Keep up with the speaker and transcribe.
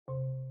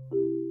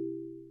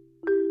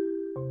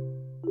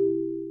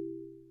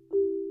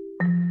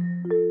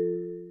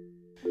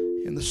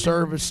the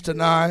service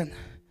tonight,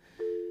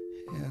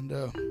 and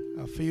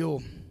I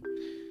feel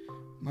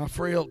my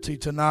frailty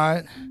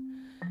tonight,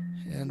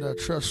 and I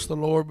trust the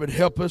Lord would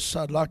help us.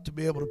 I'd like to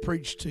be able to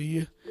preach to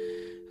you.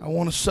 I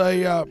want to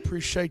say I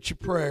appreciate your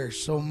prayers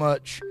so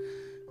much.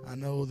 I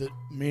know that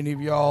many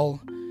of y'all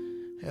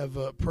have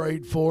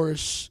prayed for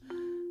us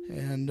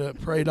and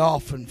prayed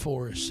often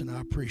for us, and I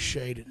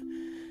appreciate it.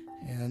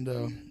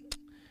 And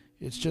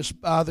it's just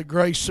by the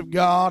grace of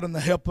God and the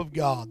help of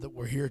God that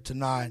we're here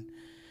tonight.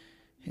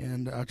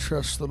 And I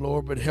trust the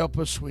Lord would help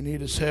us. We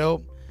need His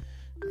help.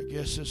 I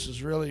guess this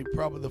is really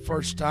probably the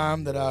first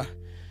time that I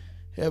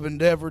have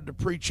endeavored to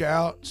preach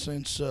out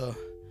since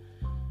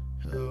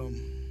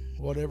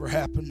whatever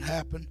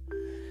happened.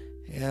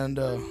 And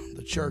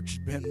the church has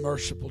been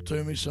merciful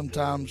to me.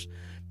 Sometimes,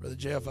 Brother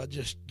Jeff, I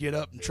just get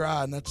up and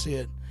try, and that's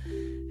it.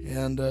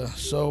 And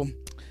so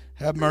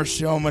have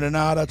mercy on me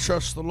tonight. I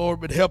trust the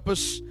Lord would help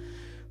us.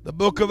 The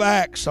book of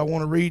Acts I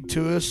want to read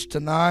to us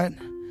tonight.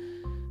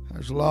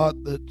 There's a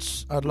lot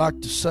that I'd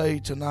like to say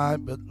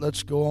tonight, but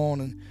let's go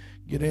on and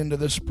get into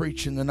this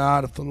preaching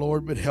tonight if the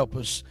Lord would help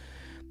us.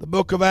 The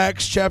book of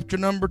Acts, chapter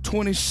number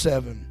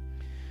 27,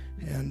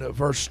 and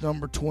verse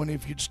number 20.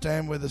 If you'd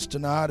stand with us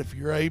tonight, if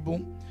you're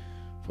able,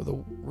 for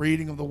the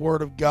reading of the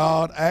Word of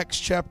God. Acts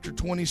chapter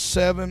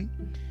 27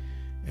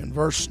 and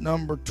verse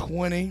number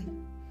 20.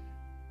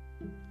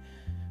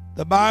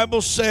 The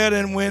Bible said,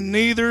 "And when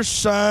neither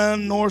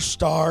sun nor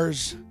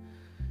stars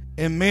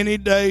in many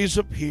days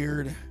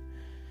appeared,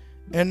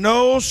 and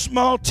no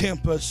small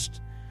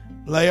tempest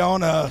lay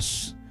on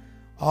us,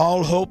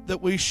 all hope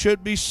that we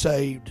should be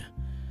saved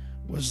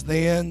was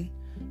then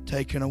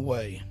taken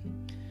away."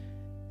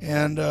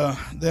 And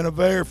then a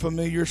very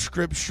familiar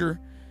scripture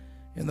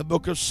in the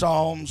book of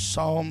Psalms,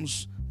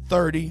 Psalms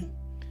 30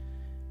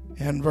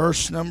 and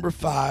verse number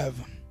 5.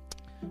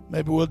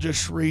 Maybe we'll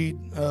just read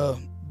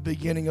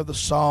beginning of the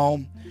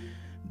psalm.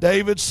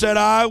 David said,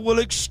 "I will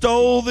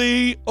extol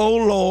thee, O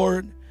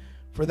Lord,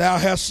 for thou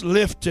hast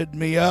lifted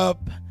me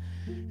up,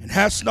 and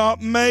hast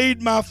not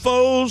made my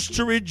foes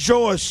to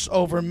rejoice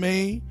over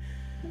me.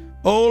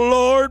 O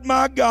Lord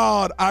my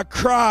God, I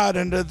cried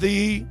unto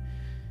thee,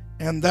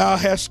 and thou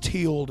hast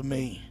healed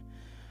me.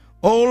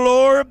 O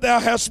Lord, thou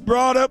hast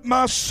brought up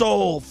my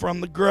soul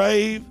from the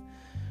grave.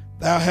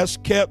 Thou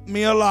hast kept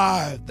me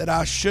alive, that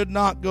I should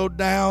not go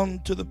down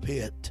to the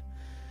pit.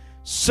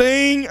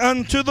 Sing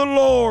unto the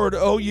Lord,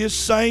 O ye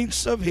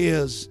saints of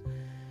His,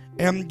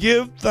 and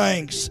give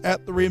thanks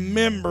at the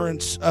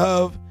remembrance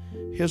of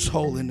His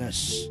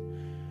holiness.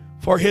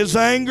 For His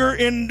anger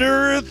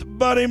endureth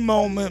but a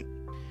moment,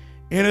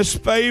 in His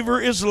favor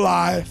is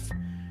life.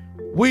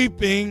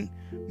 Weeping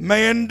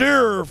may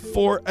endure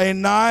for a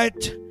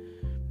night,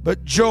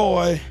 but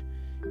joy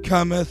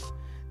cometh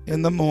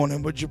in the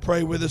morning." Would you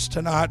pray with us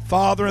tonight?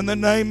 Father, in the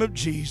name of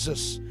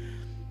Jesus,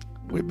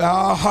 we bow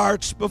our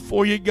hearts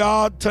before you,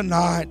 God,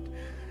 tonight.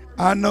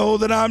 I know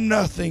that I'm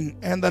nothing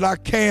and that I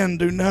can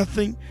do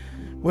nothing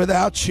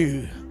without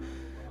you.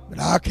 But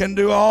I can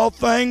do all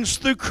things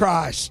through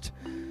Christ,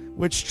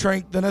 which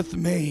strengtheneth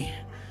me.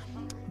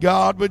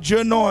 God, would you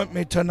anoint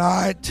me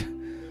tonight?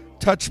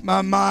 Touch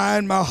my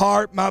mind, my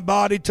heart, my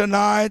body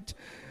tonight.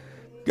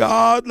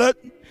 God, let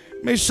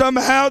me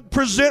somehow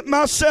present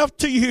myself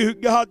to you.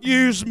 God,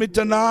 use me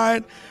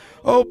tonight.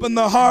 Open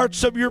the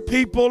hearts of your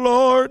people,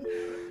 Lord,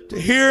 to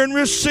hear and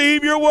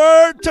receive your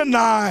word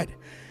tonight.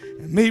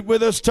 And meet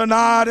with us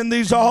tonight in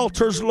these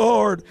altars,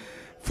 Lord,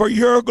 for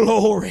your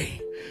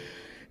glory.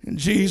 In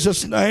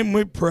Jesus' name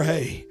we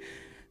pray.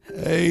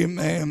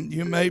 Amen.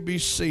 You may be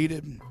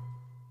seated.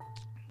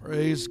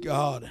 Praise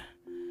God.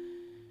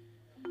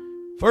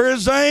 For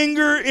His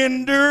anger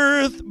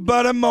endureth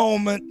but a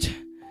moment.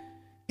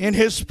 In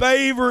His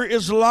favor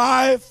is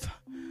life.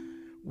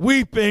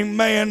 Weeping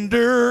may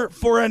endure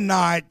for a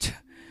night,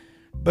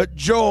 but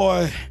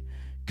joy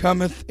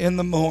cometh in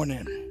the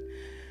morning.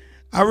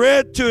 I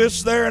read to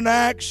us there in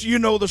Acts, you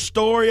know the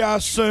story, I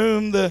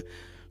assume, the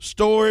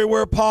story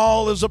where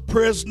Paul is a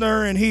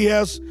prisoner and he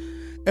has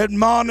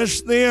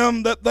admonished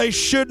them that they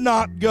should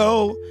not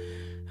go,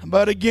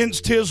 but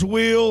against his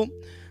will,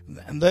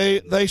 and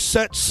they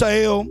set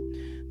sail.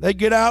 They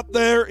get out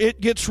there,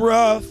 it gets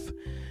rough,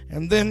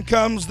 and then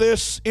comes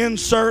this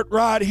insert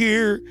right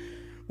here,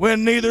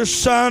 "When neither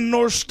sun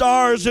nor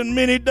stars in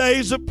many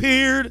days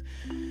appeared,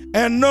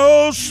 and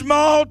no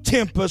small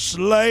tempest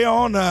lay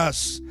on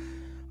us,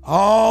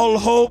 all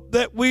hope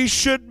that we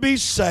should be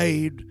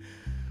saved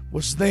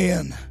was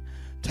then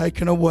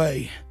taken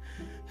away."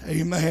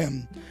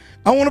 Amen.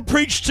 I want to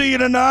preach to you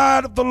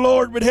tonight, if the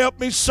Lord would help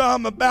me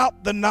some,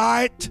 about the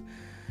night.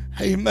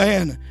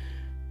 Amen.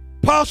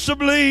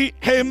 Possibly,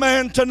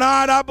 amen,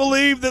 tonight I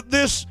believe that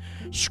this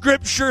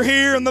scripture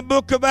here in the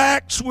book of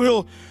Acts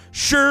will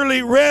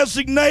surely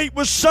resonate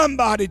with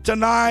somebody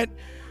tonight.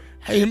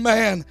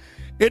 Amen.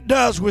 It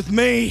does with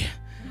me.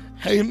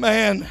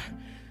 Amen.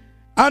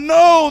 I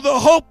know the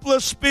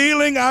hopeless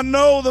feeling. I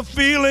know the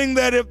feeling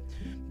that if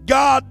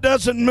God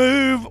doesn't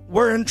move,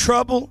 we're in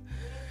trouble.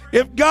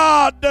 If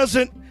God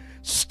doesn't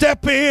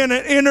step in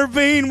and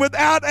intervene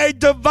without a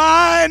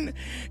divine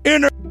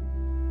intervention,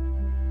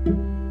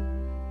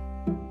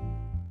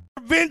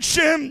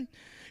 intervention,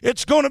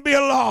 it's going to be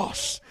a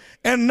loss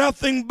and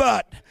nothing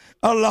but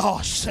a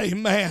loss.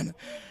 Amen.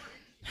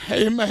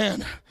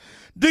 Amen.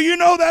 Do you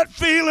know that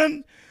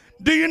feeling?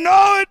 Do you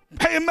know it?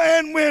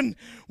 Amen. When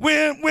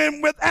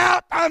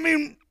without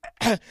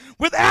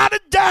a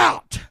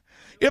doubt,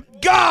 if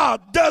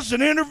God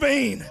doesn't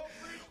intervene,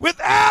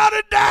 without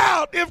a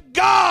doubt, if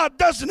God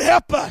doesn't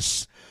help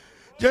us.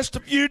 Just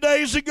a few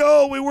days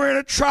ago, we were in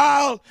a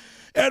trial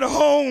at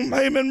home.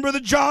 Amen.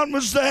 Brother John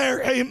was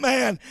there.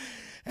 Amen.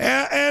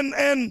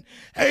 And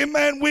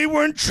amen, we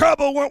were in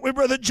trouble, weren't we,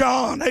 Brother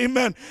John?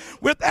 Amen.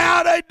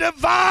 Without a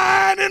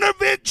divine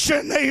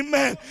intervention,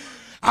 amen.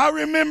 I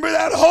remember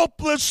that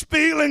hopeless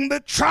feeling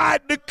that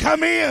tried to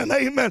come in,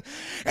 amen.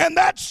 And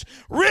that's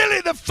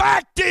really the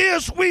fact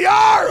is we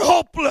are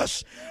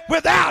hopeless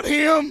without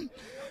Him.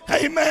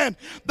 Amen.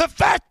 The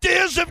fact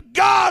is, if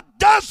God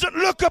doesn't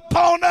look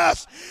upon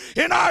us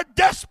in our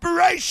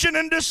desperation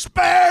and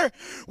despair,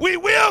 we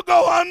will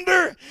go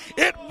under.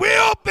 It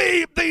will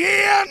be the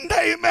end.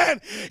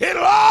 Amen.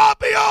 It'll all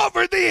be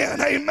over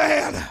then.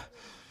 Amen.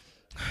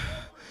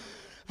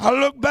 I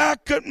look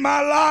back at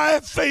my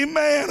life,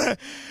 amen,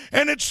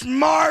 and it's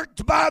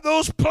marked by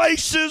those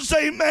places,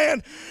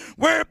 amen,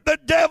 where the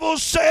devil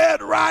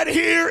said, right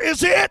here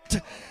is it.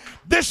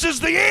 This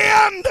is the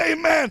end,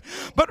 amen.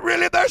 But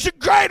really there's a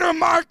greater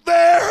mark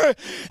there,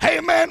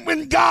 amen,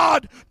 when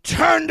God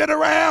turned it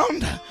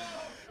around.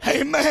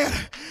 Amen.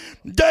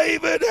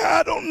 David,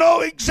 I don't know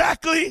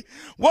exactly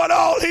what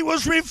all he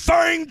was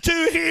referring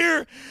to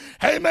here.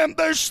 Amen.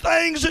 There's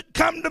things that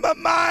come to my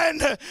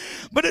mind,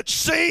 but it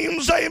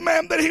seems,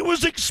 amen, that he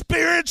was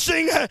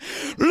experiencing,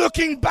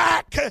 looking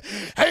back,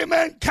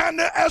 amen, kind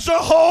of as a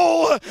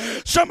whole,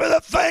 some of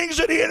the things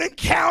that he had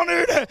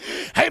encountered,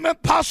 amen,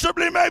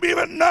 possibly maybe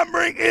even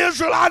numbering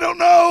Israel, I don't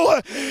know,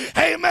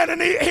 amen,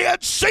 and he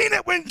had seen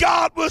it when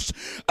God was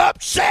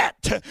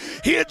upset.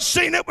 He had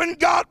seen it when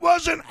God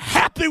wasn't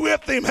happy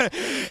with him.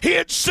 He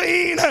had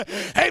seen,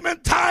 amen,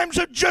 times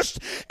of just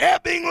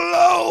ebbing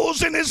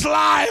lows in his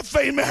life,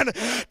 amen.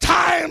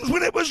 Times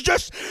when it was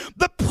just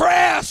the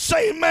press,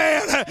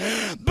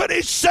 amen. But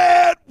he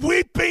said,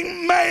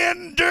 weeping may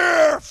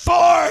endure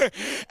for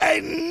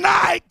a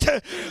night,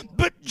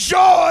 but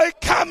joy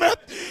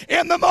cometh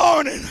in the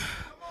morning.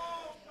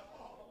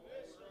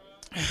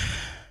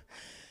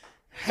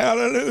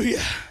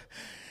 Hallelujah.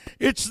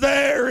 It's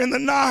there in the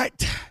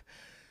night,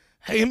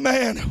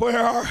 amen, where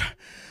our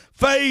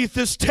faith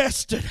is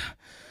tested,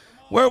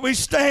 where we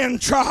stand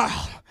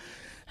trial,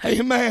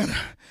 amen.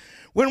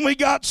 When we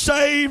got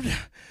saved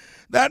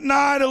that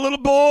night, a little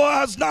boy,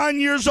 I was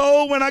 9 years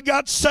old when I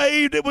got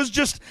saved. It was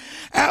just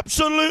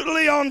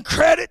absolutely on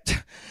credit.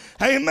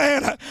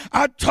 Amen.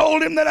 I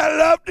told him that I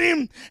loved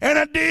him, and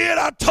I did.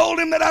 I told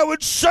him that I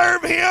would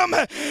serve him,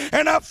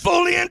 and I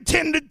fully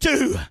intended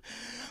to.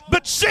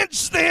 But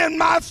since then,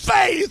 my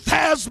faith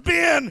has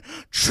been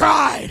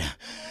tried.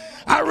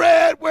 I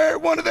read where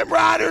one of them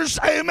writers,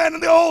 amen, in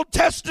the Old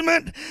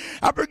Testament,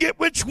 I forget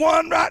which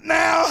one right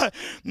now,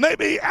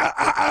 maybe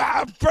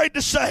I'm afraid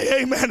to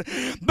say, amen,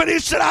 but he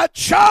said, I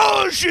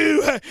chose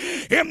you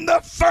in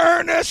the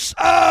furnace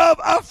of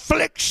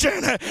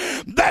affliction.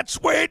 That's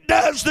where it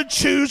does the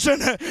choosing,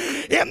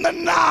 in the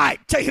night,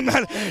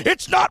 amen.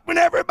 It's not when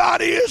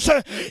everybody is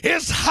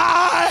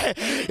high.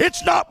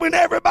 It's not when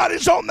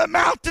everybody's on the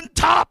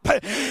mountaintop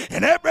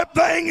and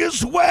everything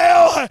is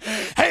well,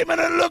 amen.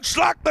 It looks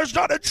like there's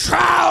not a trial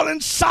in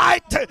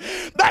sight.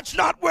 That's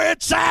not where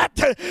it's at,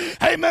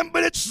 amen,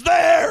 but it's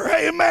there,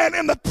 amen,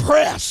 in the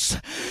press.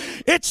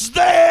 It's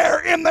there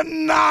in the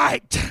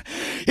night.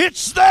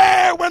 It's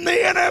there when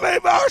the enemy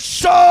of our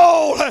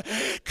soul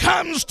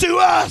comes to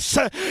us,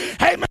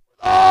 amen.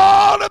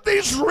 All of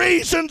these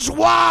reasons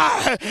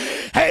why,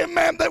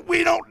 amen, that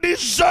we don't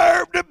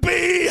deserve to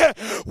be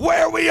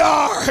where we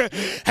are.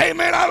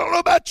 Amen. I don't know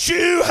about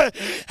you,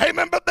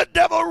 amen, but the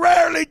devil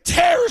rarely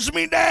tears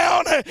me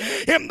down.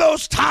 In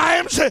those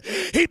times,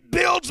 he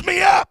builds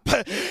me up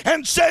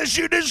and says,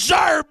 you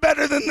deserve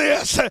better than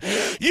this.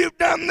 You've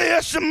done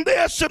this and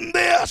this and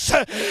this.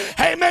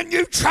 Amen.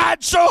 You've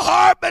tried so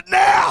hard, but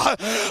now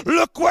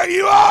look where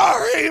you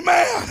are.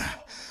 Amen.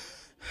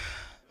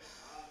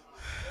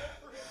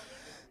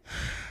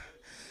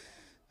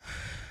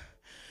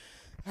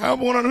 I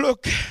want to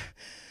look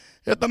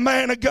at the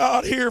man of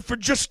God here for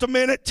just a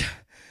minute.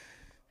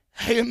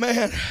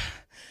 Amen.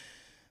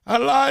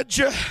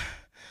 Elijah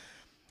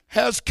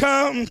has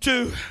come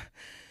to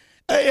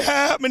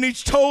Ahab and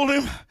he's told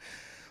him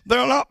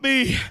there'll not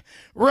be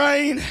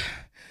rain.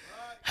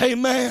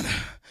 Amen.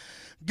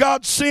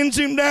 God sends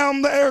him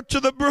down there to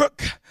the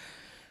brook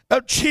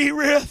of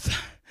Cherith.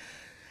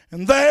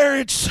 And there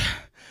it's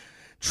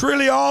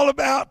really all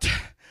about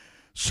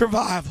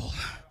survival.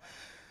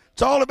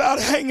 It's all about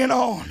hanging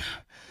on.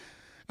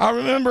 I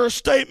remember a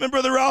statement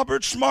Brother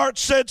Robert Smart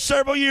said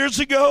several years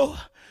ago.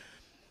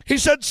 He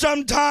said,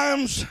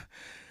 sometimes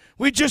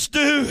we just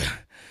do,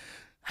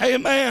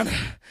 amen,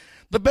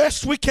 the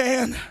best we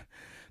can,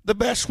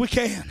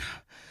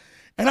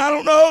 And I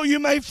don't know, you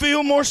may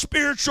feel more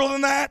spiritual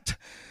than that,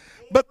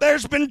 But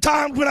there's been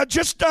times when I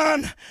just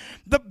done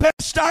the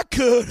best I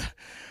could.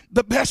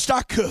 The best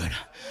I could.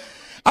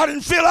 I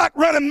didn't feel like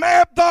running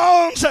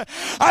marathons.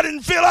 I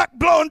didn't feel like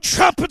blowing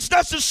trumpets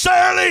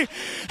necessarily.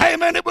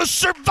 Amen. It was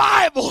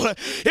survival.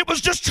 It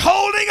was just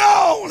holding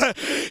on.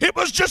 It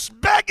was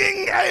just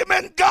begging,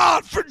 amen,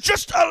 God, for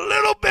just a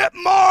little bit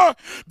more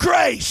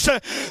grace.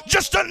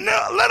 Just a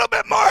little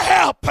bit more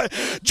help.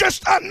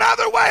 Just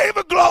another wave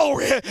of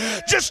glory.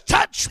 Just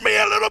touch me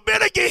a little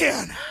bit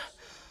again.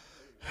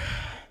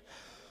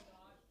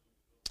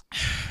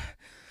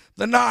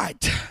 The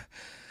night,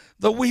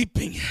 the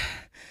weeping,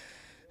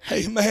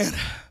 amen,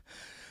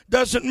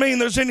 doesn't mean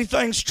there's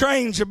anything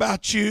strange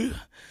about you.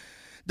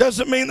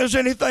 Doesn't mean there's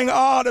anything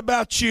odd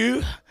about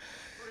you.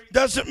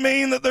 Doesn't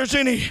mean that there's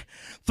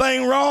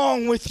anything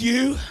wrong with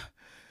you.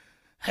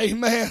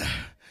 Amen.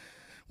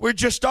 We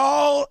just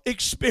all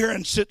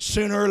experience it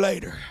sooner or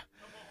later.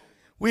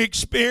 We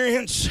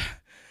experience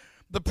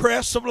the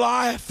press of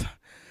life,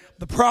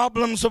 the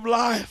problems of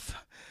life,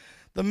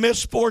 the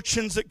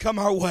misfortunes that come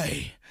our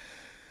way.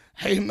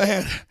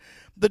 Amen.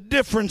 The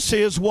difference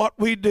is what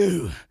we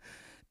do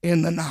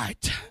in the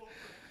night.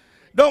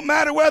 Don't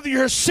matter whether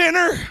you're a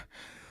sinner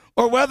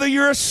or whether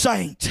you're a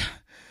saint.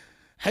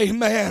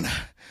 Amen.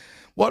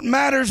 What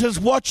matters is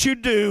what you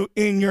do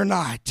in your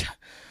night.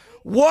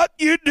 What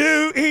you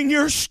do in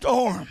your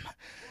storm.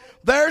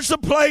 There's a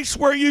place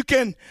where you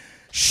can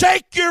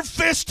shake your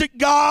fist at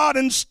God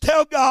and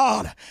tell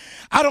God,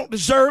 I don't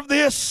deserve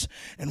this.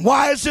 And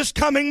why is this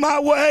coming my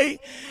way?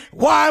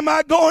 Why am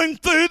I going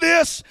through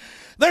this?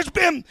 There's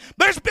been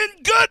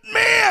good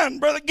men,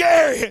 Brother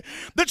Gary,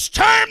 that's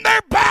turned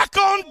their back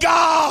on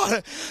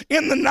God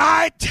in the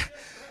night.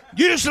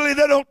 Usually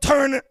they don't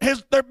turn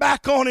their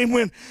back on him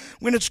when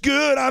it's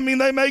good. I mean,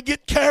 they may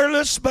get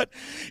careless, but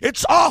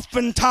it's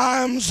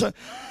oftentimes,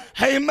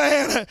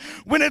 amen,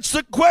 when it's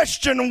the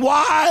question,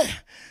 why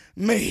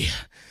me?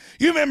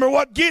 You remember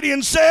what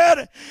Gideon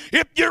said?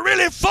 If you're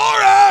really for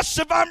us,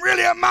 if I'm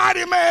really a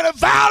mighty man of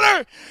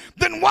valor,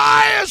 then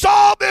why is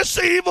all this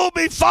evil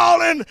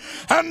befallen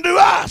unto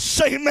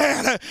us?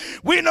 Amen.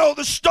 We know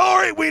the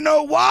story. We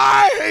know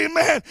why.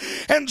 Amen.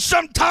 And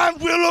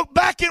sometimes we'll look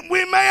back and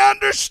we may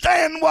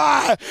understand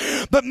why.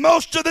 But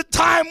most of the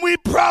time we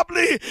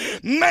probably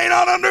may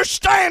not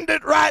understand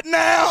it right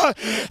now.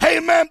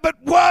 Amen. But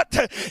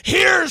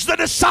here's the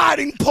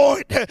deciding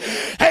point.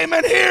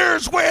 Amen.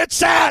 Here's where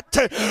it's at.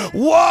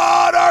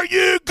 What are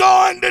you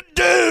going to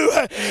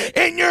do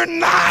in your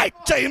night?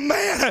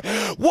 Amen.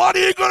 What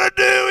are you going to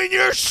do in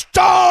your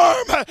storm?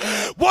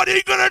 What are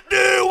you going to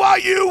do while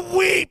you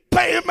weep?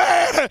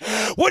 Amen.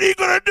 What are you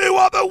going to do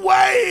while the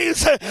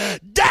waves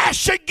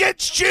dash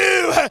against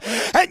you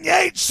and you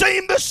ain't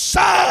seen the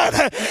sun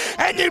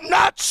and you've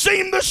not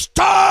seen the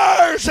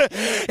stars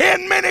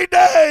in many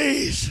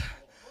days?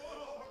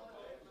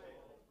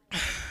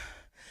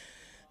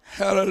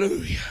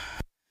 Hallelujah.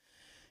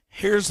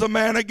 Here's the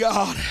man of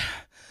God.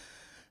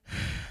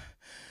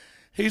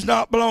 He's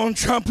not blowing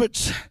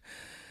trumpets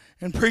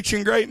and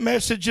preaching great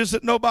messages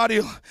that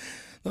nobody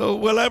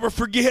will ever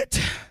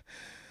forget.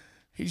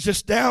 He's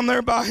just down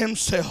there by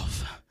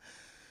himself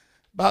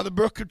by the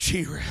brook of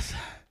Cherith.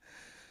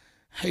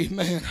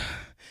 Amen.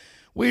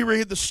 We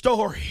read the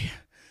story.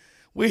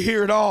 We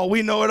hear it all.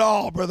 We know it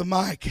all, Brother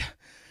Mike.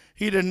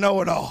 He didn't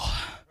know it all.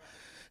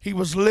 He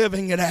was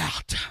living it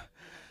out.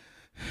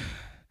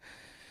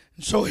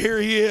 And so here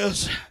he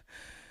is.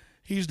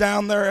 He's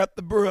down there at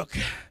the brook,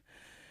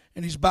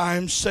 and he's by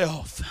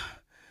himself.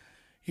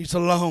 He's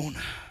alone.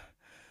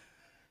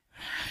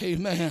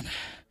 Amen.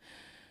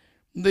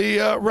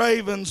 The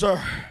ravens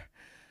are,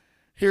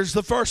 here's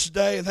the first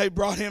day, they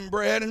brought him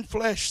bread and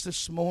flesh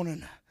this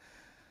morning.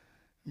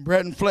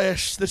 Bread and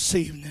flesh this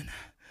evening.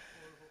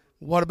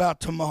 What about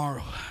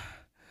tomorrow?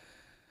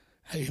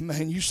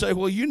 Amen. You say,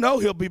 well, you know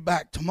he'll be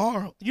back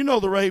tomorrow. You know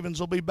the ravens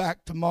will be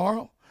back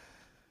tomorrow.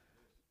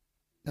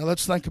 Now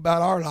let's think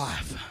about our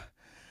life.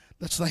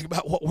 Let's think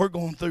about what we're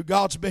going through.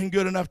 God's been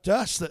good enough to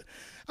us that,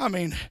 I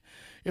mean,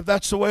 if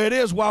that's the way it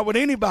is, why would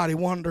anybody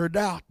wonder or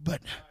doubt?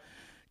 But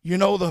you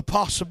know the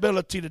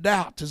possibility to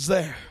doubt is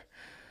there.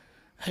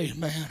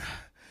 Amen.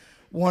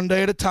 One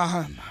day at a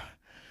time.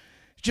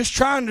 Just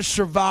trying to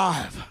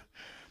survive.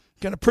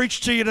 Can I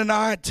preach to you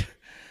tonight?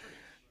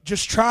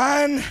 Just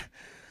trying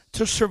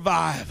to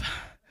survive.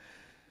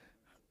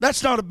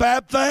 That's not a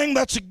bad thing.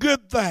 That's a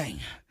good thing.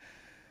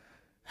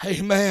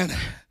 Amen.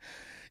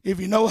 If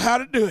you know how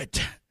to do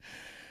it.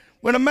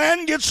 When a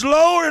man gets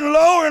lower and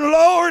lower and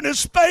lower and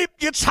his faith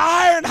gets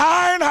higher and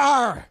higher and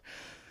higher,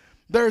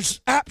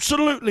 there's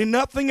absolutely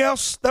nothing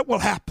else that will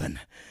happen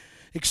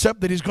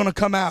except that he's going to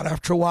come out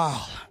after a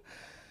while.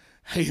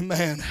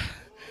 Amen.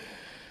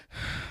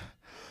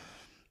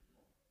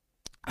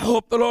 I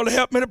hope the Lord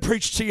help me to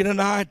preach to you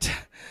tonight.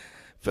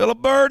 Feel a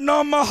burden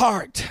on my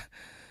heart.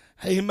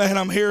 Amen.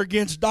 I'm here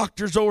against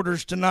doctor's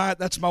orders tonight.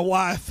 That's my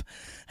wife.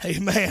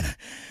 Amen.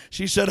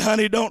 She said,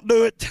 honey, don't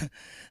do it.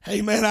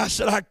 Amen. I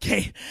said,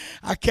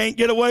 I can't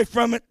get away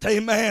from it.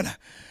 Amen.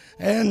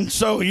 And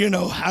so,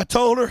 I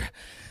told her,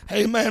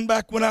 amen,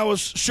 back when I was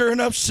sure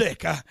enough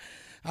sick,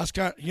 I was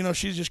kind of,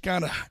 she's just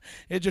kind of,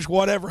 it's just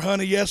whatever,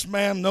 honey, yes,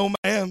 ma'am, no,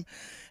 ma'am.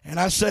 And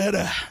I said,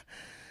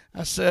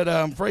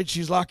 I'm afraid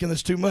she's liking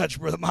this too much,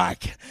 Brother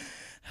Mike.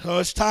 So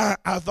it's time,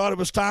 I thought it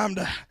was time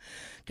to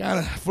kind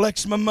of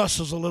flex my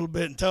muscles a little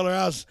bit and tell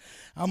her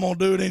I'm going to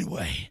do it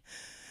anyway.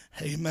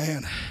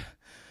 Amen.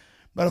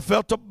 But I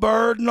felt a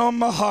burden on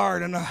my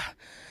heart, and I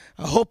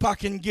hope I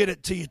can get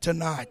it to you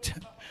tonight.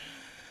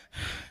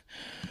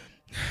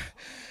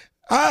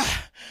 I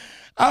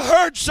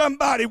heard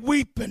somebody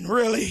weeping,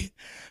 really,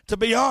 to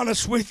be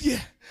honest with you.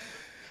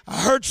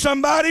 I heard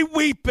somebody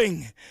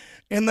weeping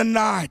in the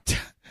night.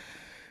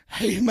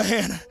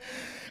 Amen.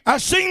 I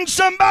seen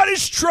somebody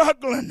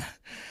struggling.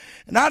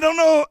 And I don't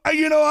know,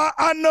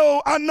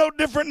 I know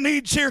different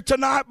needs here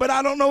tonight, but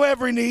I don't know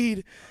every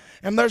need.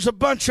 And there's a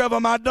bunch of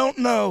them I don't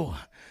know.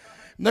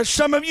 And there's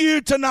some of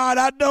you tonight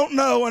I don't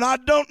know, and I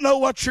don't know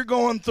what you're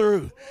going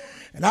through.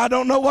 And I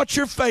don't know what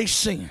you're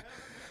facing.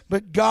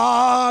 But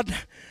God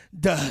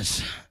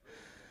does.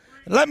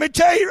 And let me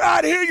tell you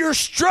right here, your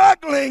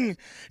struggling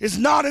is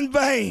not in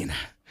vain.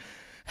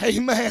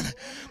 Amen.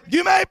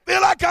 You may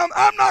feel like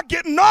I'm not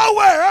getting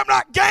nowhere. I'm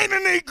not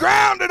gaining any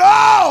ground at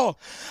all.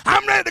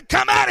 I'm ready to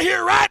come out of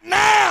here right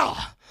now.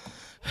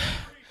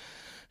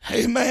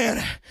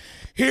 Amen.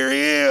 Here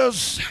he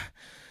is.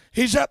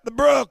 He's at the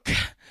brook.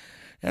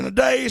 And a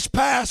day's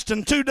passed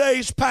and 2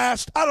 days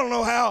passed. I don't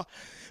know how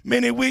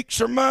many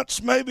weeks or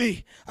months.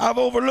 Maybe I've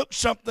overlooked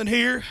something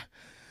here.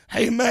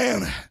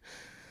 Amen.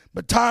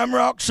 But time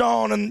rocks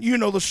on, and you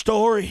know the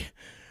story.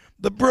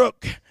 The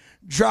brook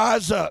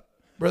dries up,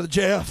 Brother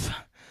Jeff.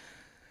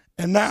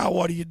 And now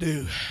what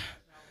do?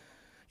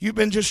 You've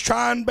been just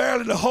trying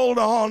barely to hold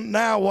on.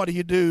 Now what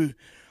do?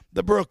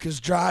 The brook is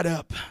dried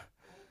up.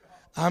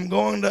 I'm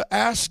going to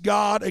ask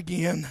God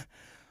again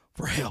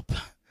for help.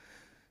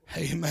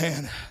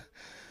 Amen.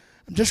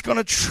 I'm just going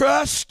to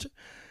trust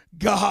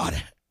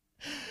God.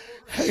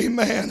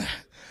 Amen.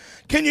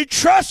 Can you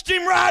trust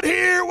him right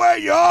here where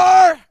you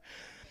are?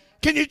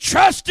 Can you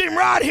trust him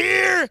right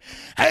here?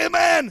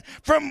 Amen.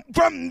 From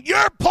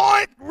your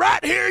point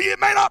right here, you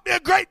may not be a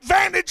great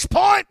vantage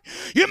point.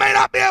 You may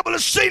not be able to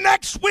see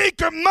next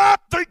week or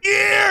month or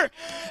year.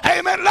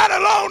 Amen. Let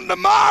alone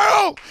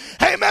tomorrow.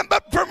 Amen.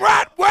 But from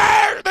right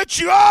where that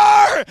you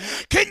are,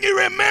 can you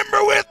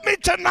remember with me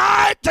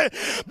tonight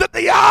that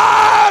the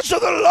eyes of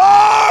the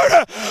Lord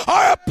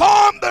are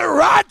upon the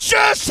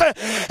righteous,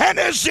 and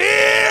his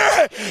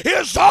ear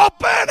is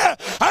open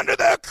under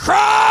their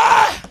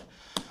cry?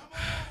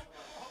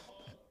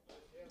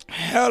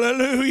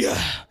 Hallelujah.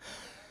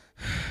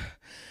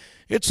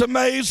 It's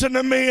amazing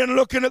to me in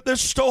looking at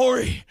this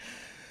story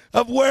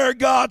of where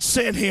God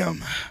sent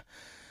him.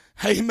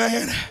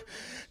 Amen.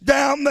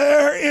 Down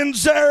there in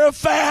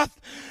Zarephath,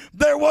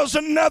 there was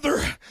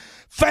another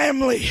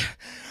family,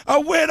 a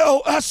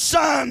widow, a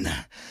son,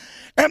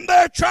 and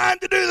they're trying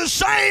to do the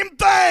same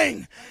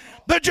thing.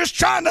 They're just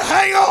trying to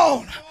hang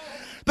on.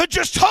 They're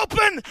just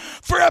hoping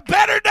for a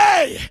better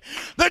day.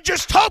 They're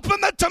just hoping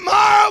that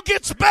tomorrow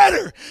gets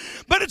better.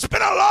 But it's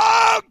been a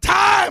long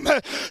time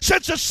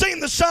since I've seen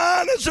the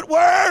sun, as it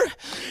were.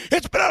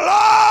 It's been a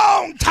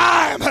long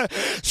time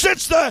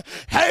since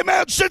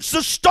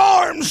the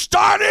storm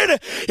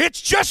started.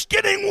 It's just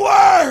getting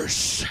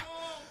worse.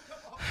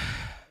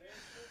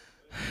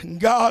 And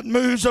God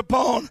moves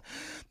upon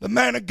the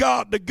man of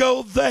God to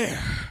go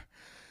there.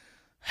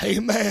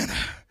 Amen.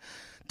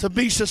 To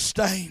be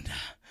sustained.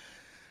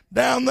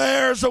 Down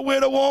there is a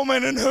widow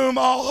woman in whom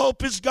all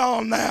hope is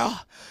gone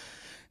now.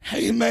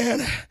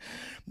 Amen.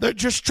 They're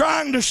just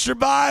trying to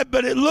survive,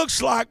 but it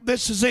looks like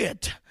this is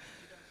it.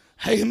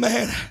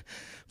 Amen.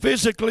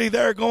 Physically,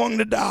 they're going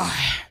to die.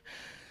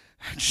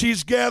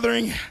 She's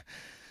gathering,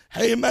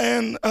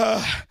 amen,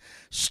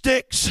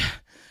 sticks.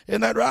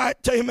 Isn't that right?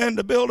 Amen.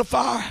 To build a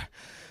fire.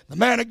 The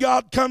man of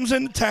God comes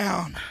into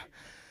town.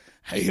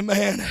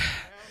 Amen.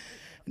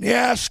 And he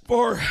asks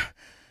for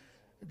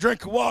a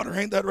drink of water.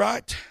 Ain't that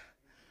right?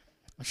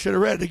 I should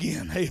have read it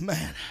again.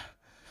 Amen.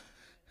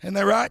 Isn't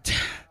that right?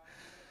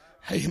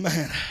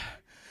 Amen.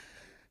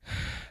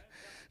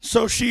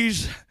 So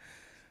she's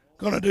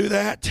going to do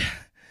that.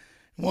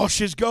 And while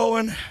she's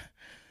going,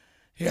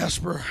 he asks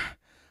for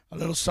a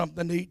little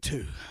something to eat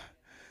too.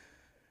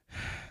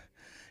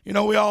 You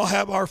know, we all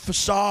have our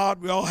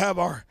facade. We all have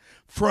our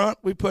front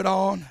we put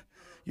on.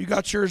 You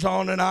got yours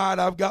on tonight.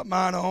 I've got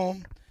mine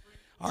on.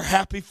 Our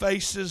happy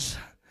faces.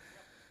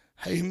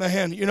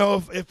 Amen. You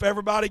know, if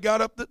everybody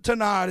got up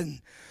tonight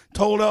and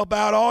told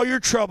about all your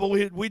trouble,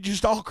 we'd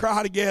just all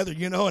cry together,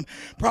 you know, and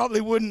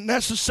probably wouldn't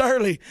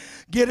necessarily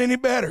get any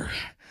better.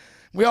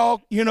 We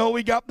all, you know,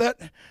 we got that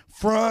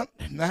front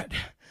and that,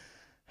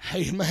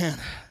 amen.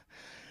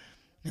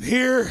 And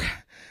here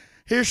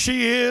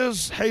she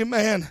is,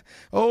 amen.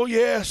 Oh,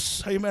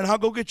 yes, amen. I'll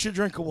go get you a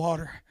drink of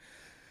water.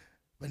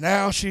 But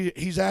now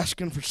he's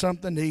asking for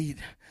something to eat.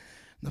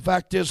 And the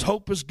fact is,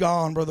 hope is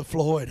gone, Brother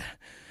Floyd.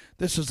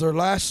 This is their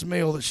last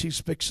meal that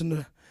she's fixing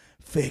to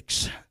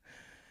fix.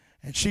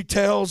 And she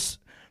tells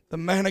the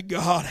man of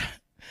God,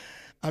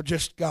 I've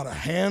just got a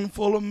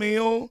handful of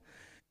meal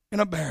in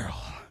a barrel.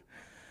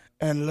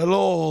 and a little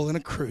oil in a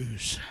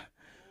cruse.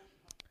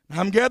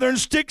 I'm gathering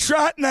sticks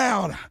right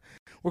now.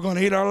 We're going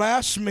to eat our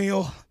last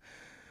meal,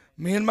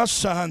 me and my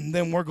son,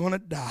 then we're going to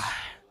die.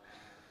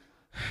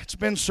 It's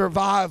been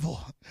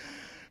survival.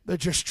 They're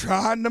just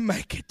trying to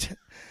make it.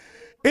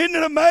 Isn't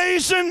it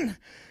amazing?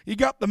 You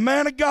got the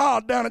man of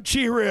God down at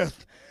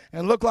Cherith,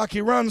 and look like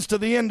he runs to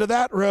the end of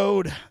that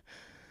road,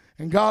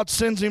 and God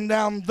sends him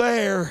down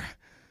there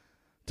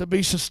to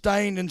be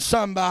sustained in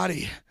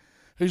somebody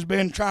who's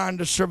been trying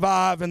to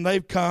survive, and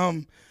they've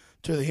come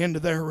to the end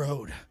of their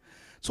road.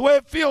 It's the way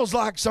it feels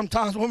like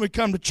sometimes when we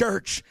come to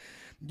church.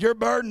 You're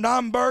burdened,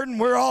 I'm burdened,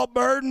 we're all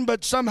burdened,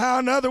 but somehow or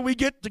another we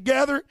get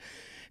together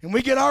and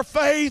we get our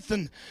faith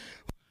and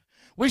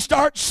we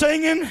start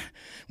singing.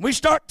 We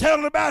start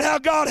telling about how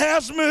God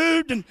has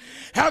moved and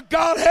how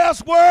God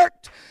has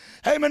worked.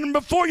 Amen. And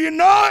before you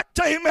know it,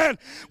 amen,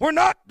 we're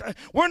not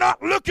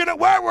looking at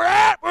where we're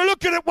at. We're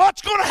looking at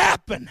what's going to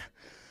happen.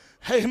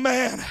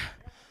 Amen.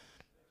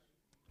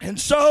 And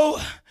so,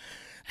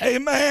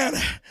 amen,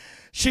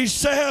 she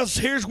says,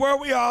 here's where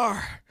we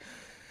are.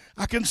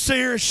 I can see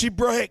her as she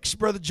breaks,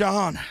 Brother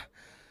John.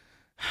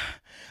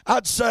 I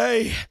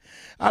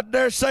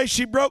dare say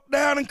she broke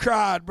down and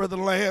cried, Brother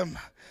Lamb.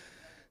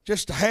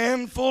 Just a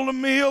handful of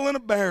meal in a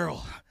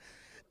barrel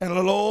and a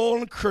little oil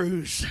in a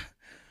cruse.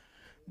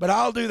 But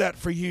I'll do that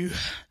for you.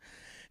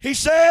 He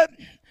said,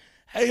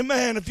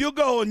 amen, if you'll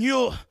go and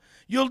you'll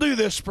do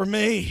this for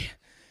me.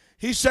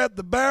 He said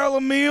the barrel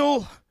of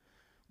meal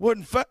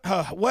wouldn't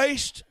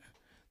waste.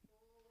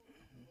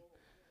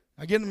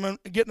 I getting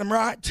them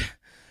right.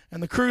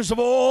 And the cruse of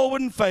oil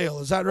wouldn't fail.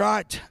 Is that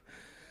right?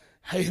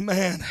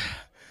 Amen.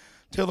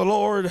 Till the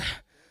Lord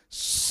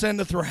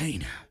sendeth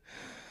rain.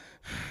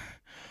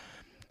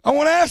 I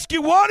want to ask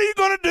you, what are you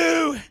going to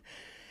do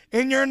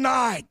in your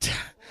night?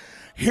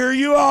 Here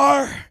you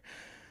are.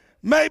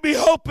 Maybe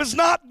hope is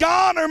not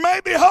gone, or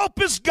maybe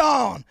hope is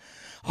gone.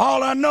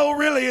 All I know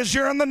really is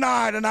you're in the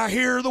night and I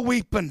hear the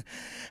weeping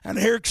and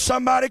I hear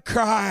somebody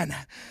crying.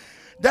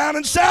 Down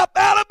in South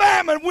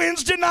Alabama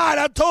Wednesday night,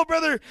 I told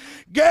Brother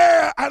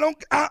Gary, I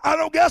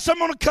don't guess I'm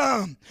going to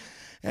come.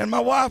 And my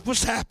wife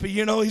was happy.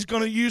 You know, he's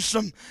going to use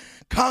some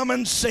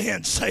common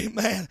sense.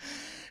 Amen.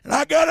 And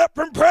I got up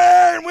from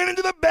prayer and went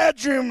into the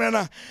bedroom,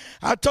 and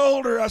I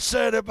told her, I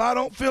said, if I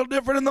don't feel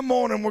different in the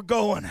morning, we're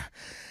going.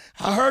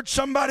 I heard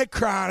somebody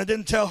crying. I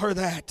didn't tell her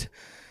that.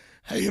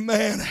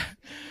 Amen.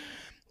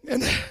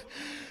 And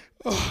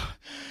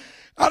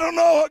I don't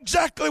know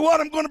exactly what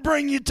I'm going to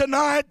bring you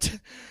tonight,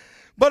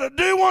 but I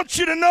do want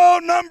you to know,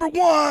 number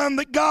one,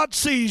 that God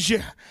sees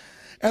you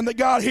and that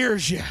God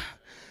hears you.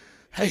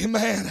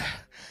 Amen.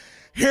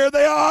 Here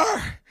they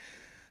are.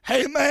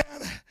 Amen.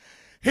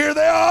 Here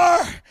they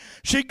are.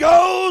 She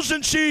goes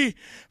and she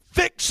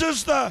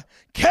fixes the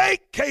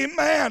cake.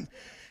 Amen.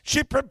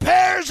 She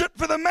prepares it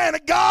for the man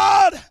of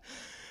God.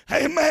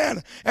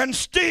 Amen. And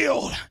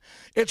still,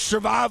 it's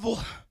survival.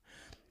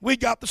 We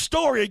got the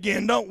story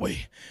again, don't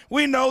we?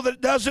 We know that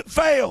it doesn't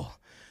fail.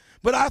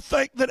 But I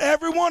think that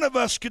every one of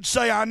us could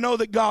say, I know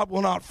that God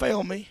will not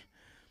fail me.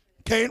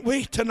 Can't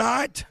we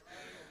tonight?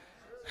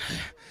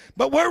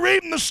 But we're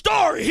reading the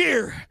story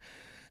here.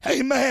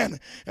 Amen.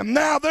 And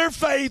now their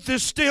faith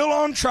is still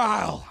on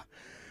trial.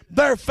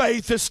 Their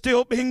faith is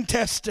still being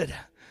tested.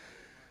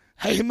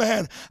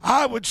 Amen.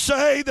 I would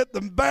say that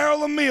the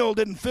barrel of meal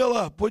didn't fill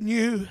up, wouldn't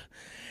you?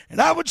 And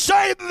I would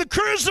say that the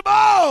cruse of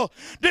oil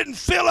didn't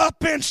fill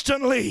up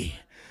instantly.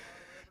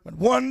 But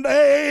one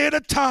day at a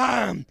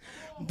time,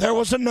 there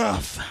was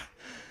enough.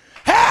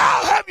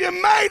 How have you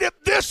made it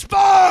this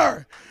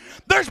far?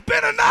 There's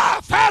been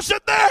enough,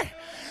 hasn't there?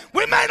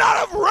 We may not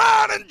have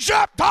run and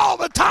jumped all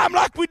the time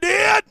like we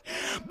did,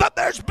 but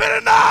there's been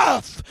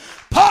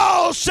enough.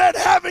 Paul said,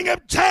 having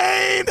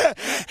obtained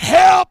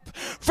help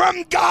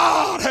from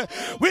God,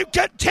 we've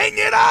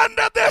continued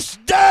unto this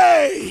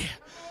day.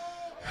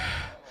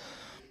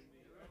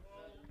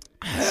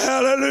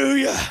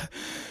 Hallelujah.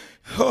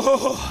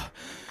 Oh,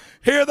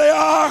 here they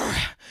are.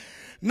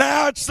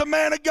 Now it's the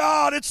man of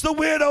God, it's the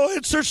widow,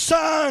 it's her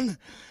son.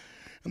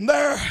 And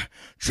they're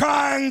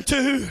trying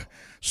to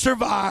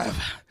survive.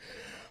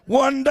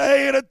 One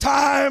day at a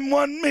time,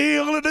 one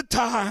meal at a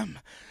time.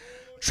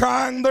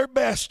 Trying their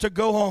best to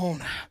go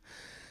on.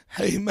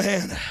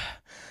 Amen.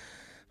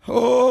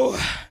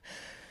 Oh,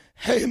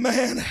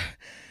 amen.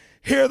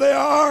 Here they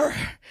are.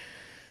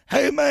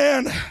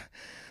 Amen.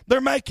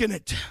 They're making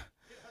it.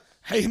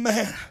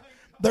 Amen.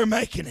 They're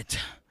making it.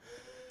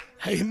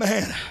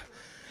 Amen.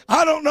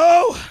 I don't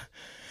know.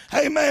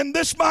 Amen.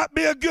 This might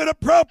be a good,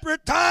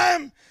 appropriate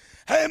time.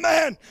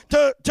 Amen.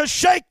 To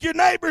shake your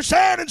neighbor's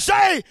hand and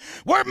say,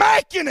 we're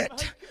making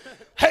it.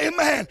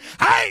 Amen.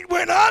 I ain't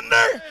went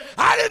under.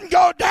 I didn't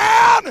go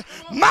down.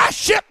 My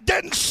ship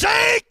didn't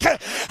sink.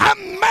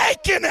 I'm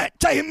making it.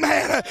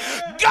 Amen.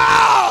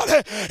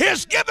 God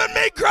is giving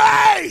me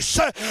grace.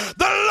 The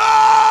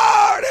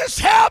Lord has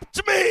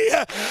helped me.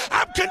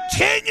 I'm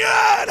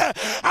continuing.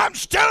 I'm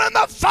still in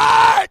the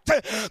fight.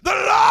 The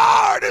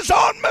Lord is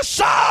on my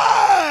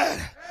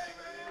side.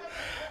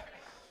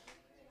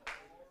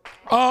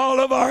 All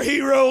of our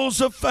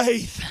heroes of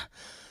faith,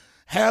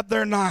 had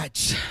their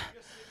nights.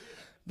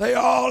 They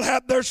all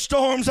had their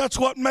storms. That's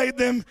what made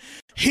them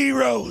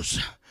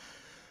heroes.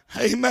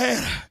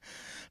 Amen.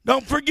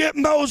 Don't forget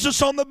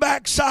Moses on the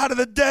backside of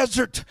the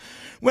desert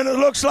when it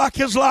looks like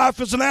his life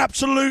is an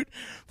absolute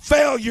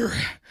failure.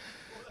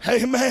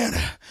 Amen.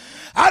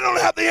 I don't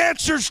have the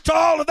answers to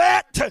all of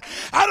that.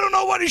 I don't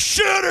know what he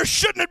should or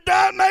shouldn't have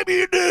done. Maybe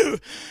you do.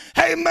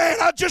 Amen.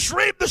 I just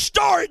read the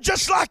story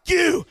just like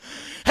you.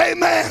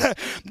 Amen.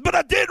 But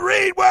I did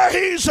read where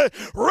he's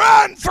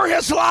run for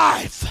his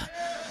life.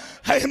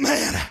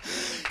 Amen.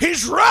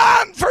 He's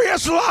run for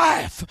his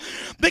life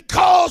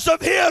because of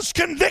his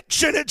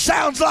conviction, it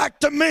sounds like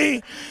to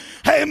me.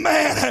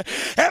 Amen.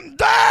 And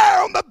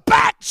there on the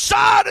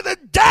backside of the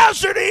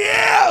desert he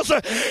is.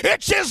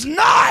 It's his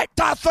night,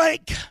 I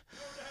think.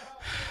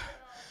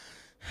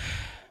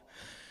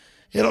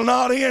 It'll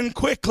not end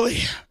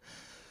quickly.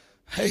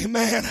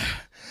 Amen.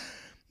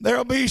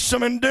 There'll be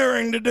some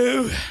enduring to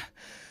do.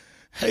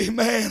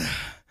 Amen.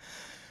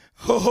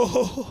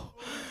 Oh,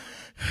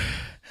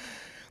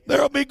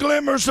 there'll be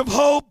glimmers of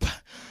hope.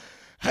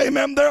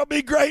 Amen. There'll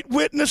be great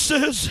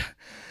witnesses.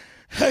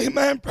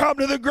 Amen.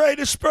 Probably the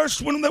greatest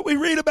first one that we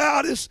read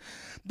about is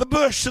the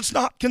bush that's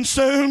not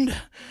consumed.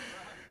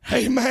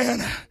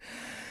 Amen.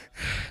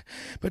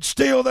 But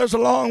still, there's a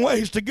long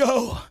ways to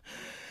go.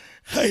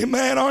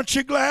 Amen. Aren't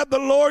you glad the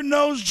Lord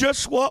knows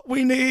just what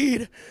we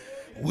need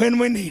when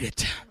we need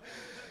it?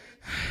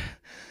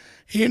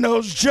 He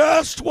knows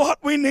just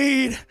what we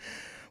need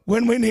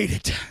when we need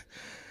it.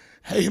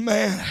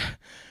 Amen.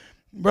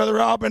 Brother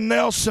Robin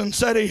Nelson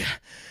said he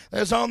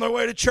was on their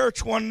way to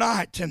church one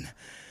night, and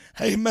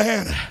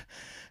amen,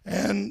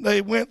 and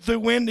they went through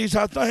Wendy's,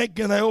 I think,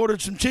 and they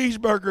ordered some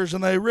cheeseburgers,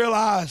 and they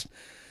realized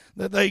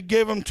that they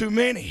gave them too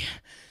many.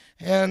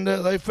 And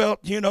they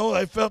felt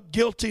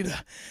guilty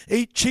to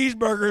eat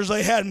cheeseburgers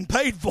they hadn't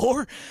paid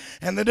for,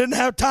 and they didn't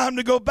have time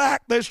to go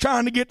back. They was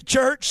trying to get to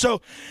church,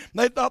 so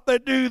they thought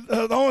they'd do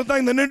the only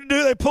thing they knew to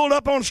do. They pulled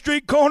up on a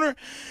street corner,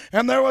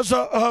 and there was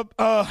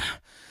a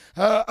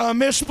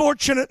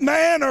misfortunate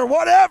man or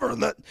whatever,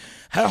 that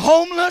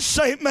homeless,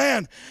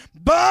 amen,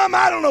 bum,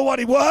 I don't know what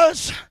he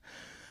was,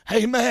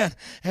 amen.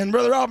 And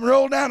Brother Robin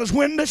rolled down his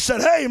window and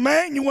said, "Hey,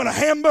 man, you want a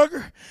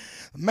hamburger?"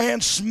 The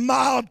man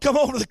smiled, come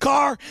over to the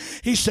car.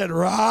 He said,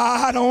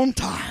 "Right on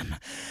time."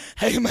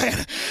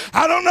 Amen.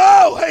 I don't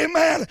know,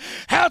 amen,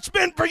 how it's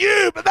been for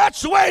you, but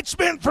that's the way it's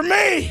been for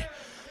me.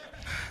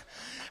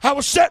 I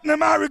was sitting in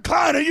my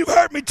recliner. You've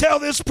heard me tell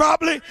this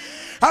probably.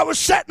 I was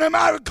sitting in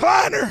my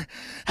recliner,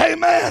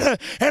 amen,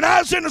 and I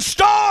was in a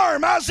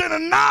storm. I was in a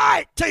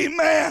night,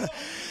 amen.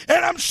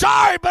 And I'm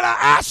sorry, but I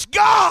asked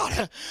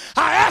God,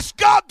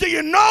 do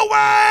you know where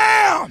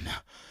I am?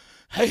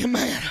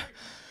 Amen.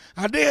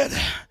 I did.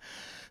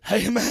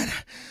 Amen.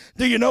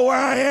 Do you know where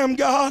I am,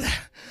 God?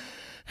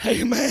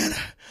 Amen.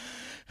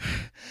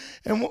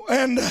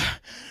 And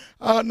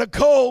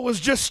Nicole was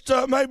just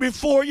maybe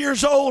 4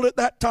 years old at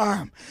that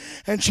time,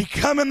 and she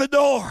come in the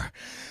door,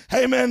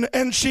 amen,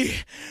 and she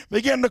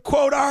began to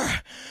quote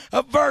our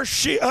verse.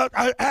 She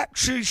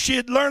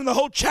had learned the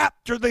whole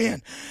chapter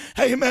then,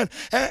 amen.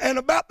 And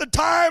about the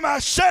time I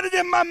said it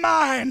in my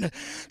mind,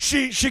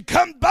 she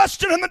come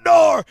busting in the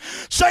door,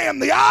 saying,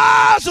 "The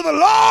eyes of the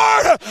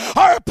Lord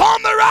are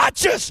upon the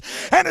righteous,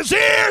 and his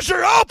ears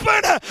are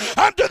open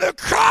unto the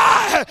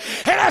cry."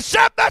 And I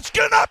said, "That's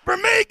good enough for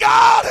me,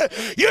 God.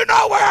 You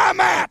know where I'm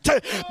at."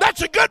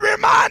 That's a good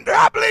reminder.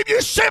 I believe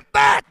you sent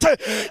that.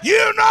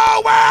 You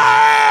know where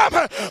I am,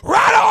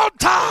 right on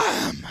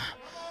time.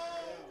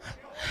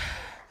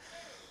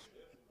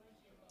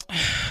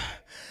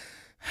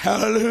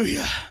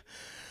 Hallelujah.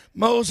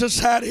 Moses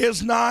had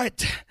his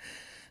night.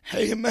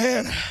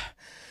 Amen.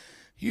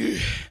 You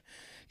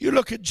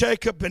look at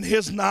Jacob and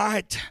his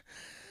night.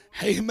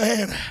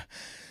 Amen.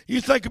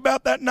 You think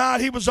about that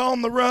night he was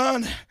on the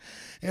run,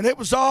 and it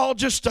was all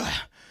just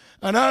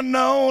an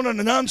unknown and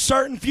an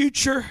uncertain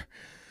future.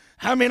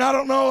 I mean, I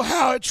don't know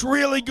how it's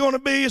really going to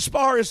be as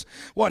far as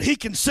what he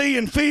can see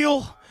and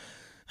feel.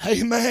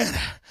 Amen.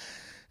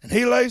 And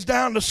he lays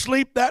down to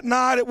sleep that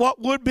night at what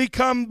would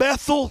become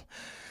Bethel.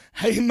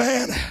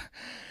 Amen.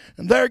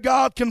 And there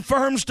God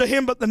confirms to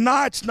him, but the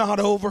night's not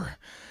over.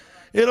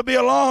 It'll be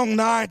a long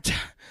night.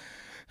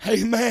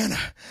 Amen.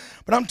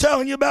 But I'm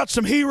telling you about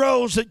some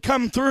heroes that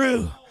come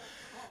through.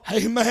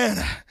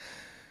 Amen.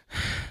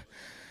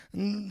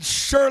 And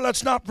sure,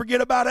 let's not forget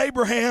about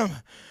Abraham,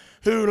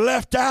 who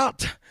left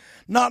out,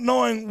 not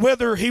knowing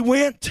whither he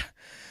went,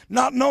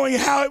 not knowing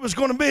how it was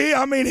going to be.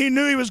 I mean, he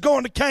knew he was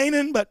going to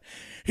Canaan, but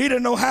he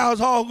didn't know how it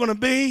was all going to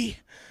be.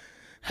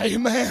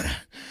 Amen.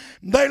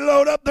 They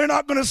load up. They're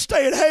not going to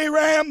stay at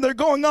Haram. They're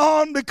going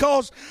on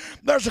because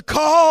there's a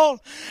call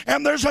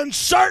and there's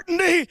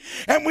uncertainty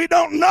and we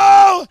don't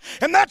know.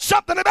 And that's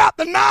something about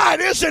the night,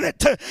 isn't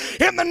it?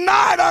 In the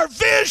night, our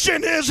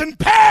vision is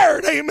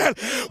impaired. Amen.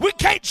 We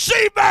can't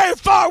see very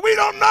far. We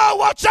don't know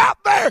what's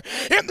out there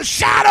in the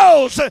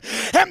shadows.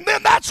 And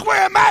then that's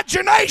where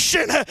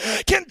imagination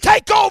can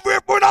take over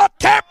if we're not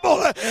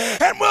careful.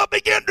 And we'll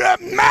begin to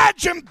imagine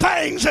imagine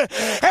things,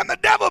 and the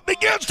devil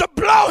begins to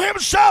blow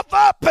himself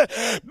up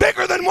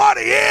bigger than what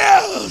he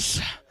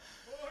is.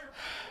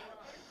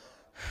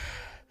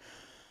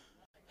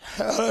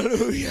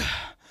 Hallelujah.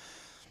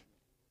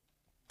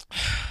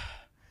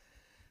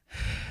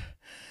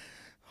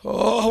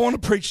 Oh, I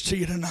want to preach to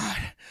you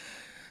tonight.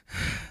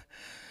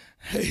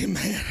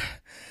 Amen.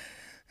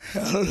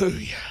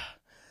 Hallelujah.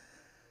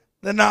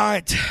 The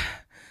night,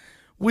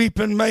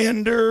 weeping may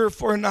endure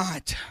for a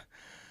night.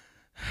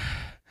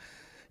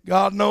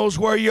 God knows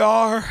where you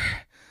are.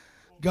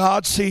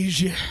 God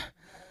sees you.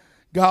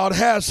 God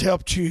has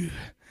helped you.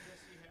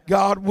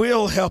 God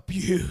will help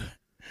you.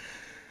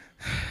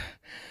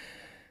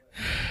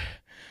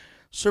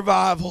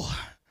 Survival.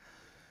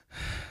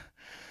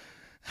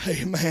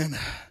 Amen.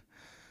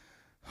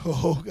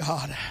 Oh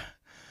God.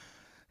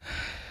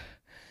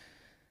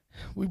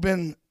 We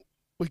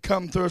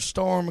come through a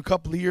storm a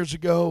couple of years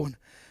ago, and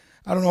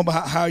I don't know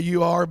about how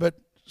you are, but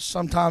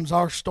sometimes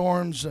our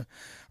storms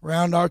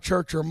around our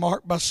church are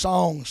marked by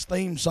songs,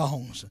 theme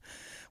songs.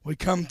 We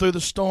come through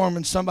the storm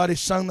and somebody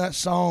sung that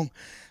song,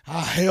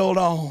 I held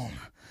on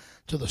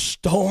till the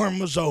storm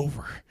was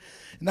over.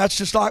 And that's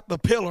just like the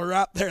pillar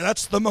right there.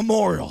 That's the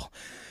memorial.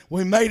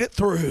 We made it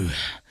through.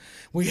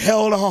 We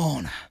held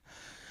on.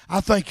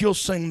 I think you'll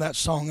sing that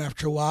song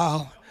after a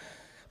while.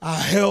 I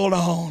held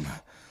on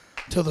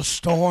till the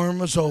storm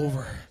was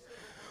over.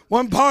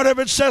 One part of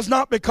it says,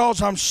 not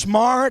because I'm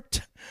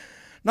smart,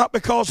 not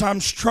because I'm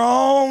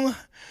strong,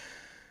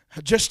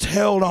 I just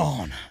held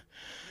on.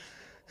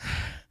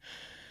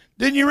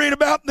 Didn't you read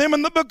about them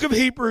in the book of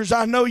Hebrews?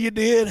 I know you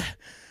did.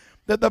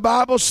 That the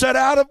Bible said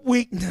out of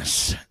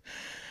weakness,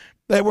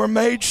 they were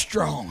made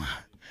strong.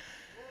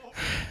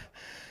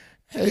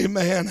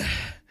 Amen.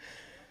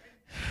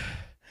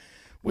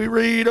 We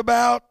read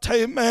about,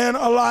 amen,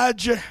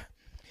 Elijah,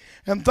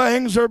 and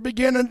things are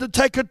beginning to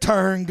take a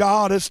turn.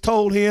 God has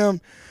told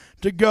him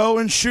to go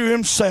and shew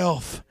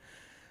himself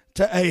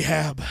to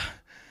Ahab.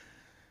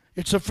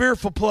 It's a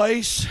fearful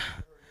place.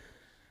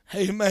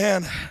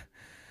 Amen.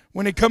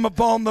 When he come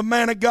upon the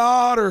man of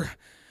God, or,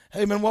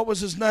 amen, what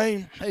was his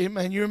name?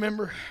 Amen, you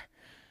remember?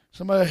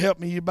 Somebody help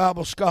me, you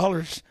Bible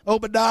scholars.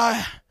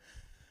 Obadiah.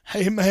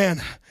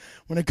 Amen.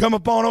 When he come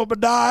upon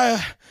Obadiah,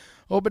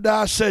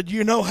 Obadiah said,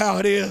 you know how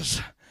it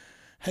is.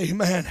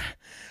 Amen.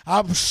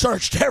 I've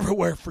searched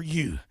everywhere for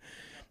you,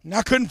 and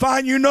I couldn't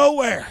find you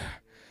nowhere.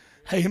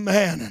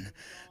 Amen. And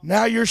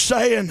now you're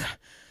saying,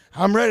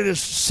 I'm ready to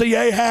see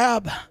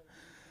Ahab.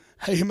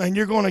 Amen.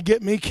 You're going to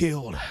get me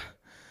killed.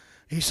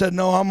 He said,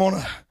 no, I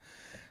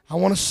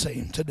want to see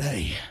him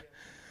today.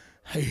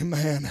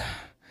 Amen.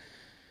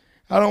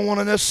 I don't want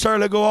to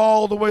necessarily go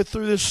all the way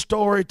through this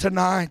story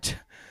tonight,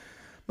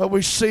 but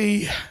we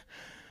see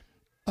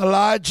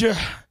Elijah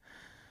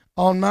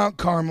on Mount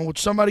Carmel. Would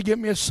somebody get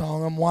me a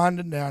song? I'm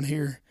winding down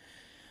here.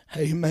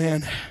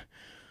 Amen.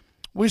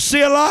 We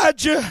see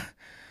Elijah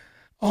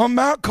on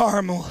Mount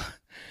Carmel.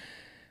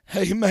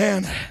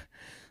 Amen.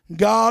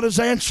 God is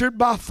answered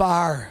by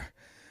fire.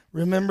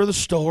 Remember the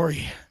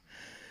story.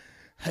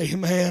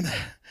 Amen.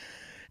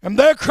 And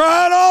they're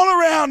crying all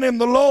around him,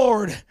 the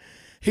Lord,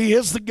 He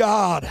is the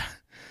God.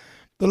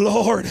 The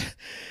Lord,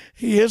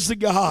 He is the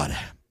God.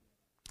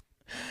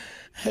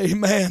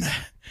 Amen.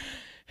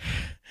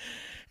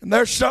 And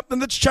there's something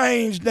that's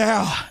changed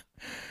now.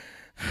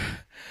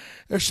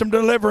 There's some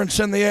deliverance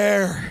in the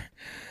air.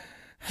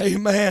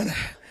 Amen.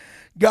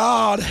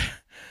 God,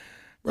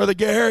 Brother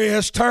Gary,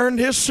 has turned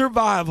his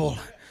survival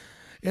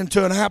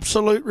into an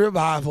absolute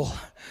revival.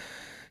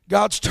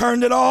 God's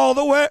turned it all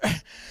the way.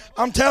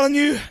 I'm telling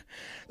you,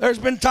 there's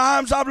been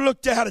times I've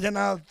looked at it and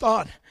I've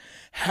thought,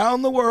 how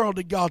in the world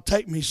did God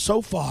take me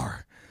so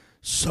far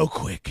so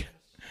quick?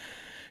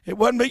 It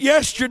wasn't but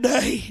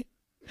yesterday.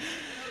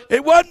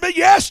 It wasn't but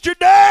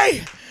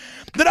yesterday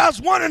that I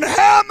was wondering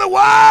how in the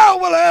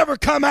world will I ever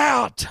come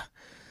out.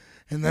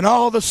 And then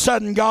all of a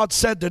sudden God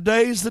said,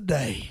 today's the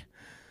day.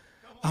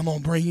 I'm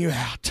going to bring you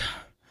out.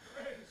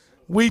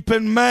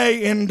 Weeping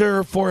may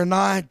endure for a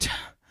night,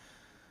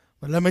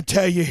 but let me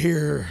tell you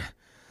here,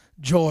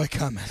 joy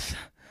cometh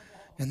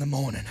in the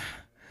morning.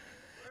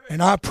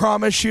 And I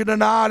promise you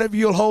tonight, if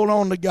you'll hold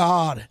on to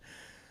God,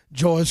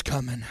 joy's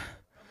coming.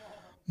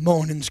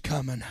 Morning's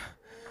coming.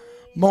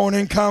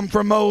 Morning come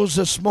for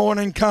Moses.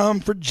 Morning come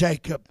for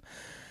Jacob.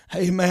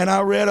 Amen.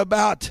 I read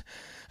about,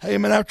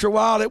 amen, after a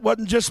while, it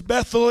wasn't just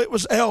Bethel, it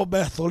was El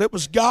Bethel. It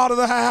was God of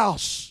the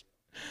house.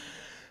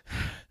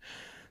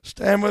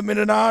 Stand with me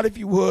tonight if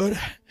you would.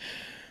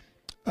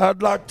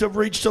 I'd like to have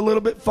reached a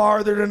little bit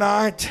farther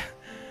tonight.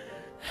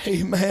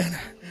 Amen.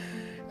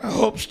 I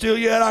hope still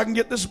yet I can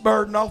get this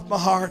burden off my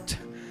heart.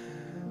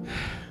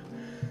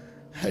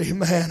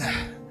 Amen.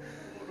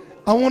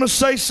 I want to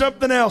say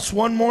something else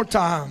one more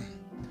time,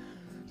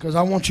 because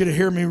I want you to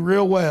hear me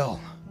real well.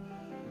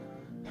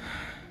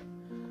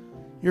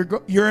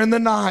 You're in the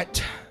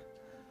night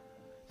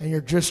and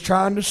you're just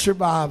trying to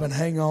survive and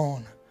hang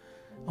on.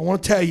 I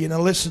want to tell you,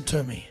 now listen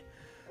to me.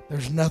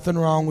 There's nothing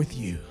wrong with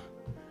you.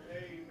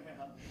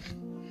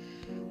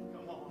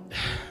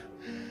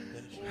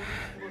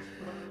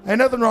 Ain't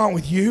nothing wrong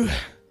with you.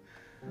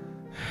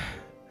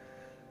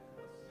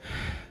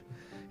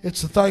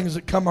 It's the things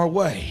that come our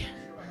way.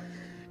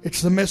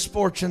 It's the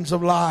misfortunes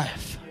of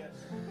life.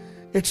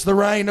 It's the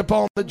rain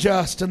upon the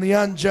just and the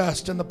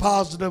unjust in the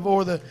positive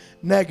or the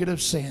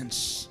negative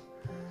sense.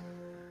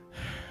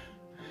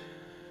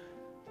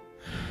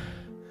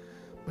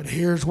 But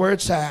here's where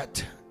it's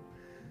at.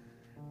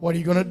 What are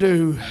you going to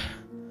do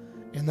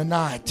in the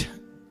night?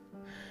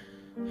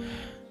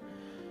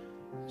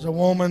 As a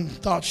woman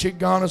thought she'd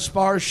gone as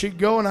far as she'd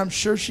go, and I'm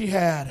sure she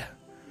had.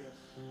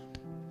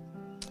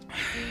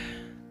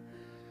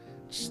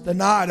 It's the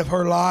night of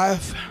her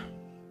life.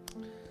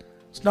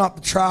 It's not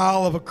the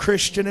trial of a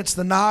Christian. It's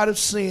the night of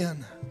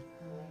sin.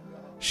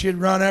 She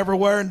had run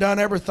everywhere and done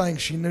everything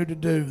she knew to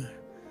do.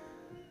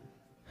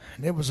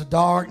 And it was a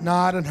dark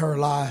night in her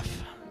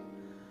life.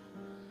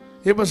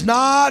 It was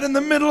not in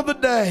the middle of the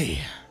day.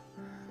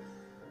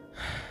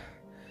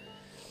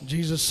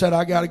 Jesus said,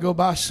 I got to go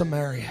by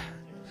Samaria.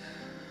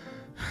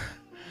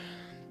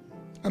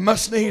 I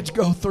must needs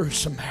go through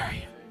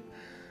Samaria.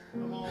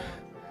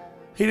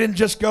 He didn't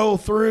just go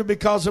through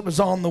because it was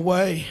on the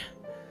way.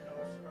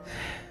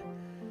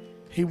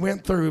 He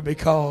went through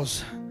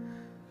because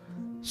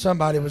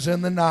somebody was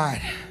in the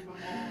night.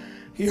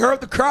 He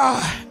heard the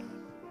cry.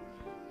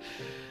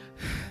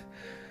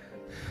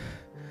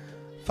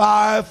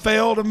 5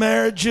 failed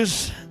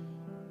marriages.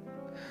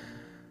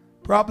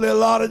 Probably a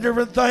lot of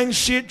different things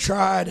she had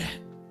tried.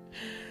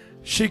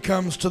 She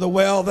comes to the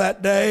well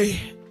that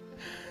day.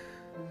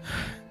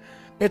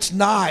 It's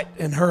night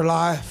in her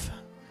life.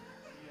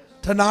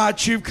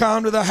 Tonight you've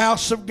come to the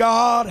house of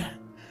God.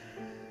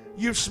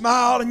 You've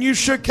smiled and you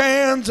shook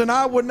hands, and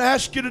I wouldn't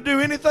ask you to do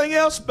anything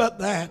else but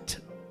that.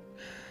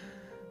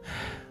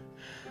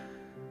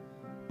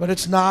 But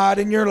it's night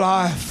in your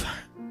life.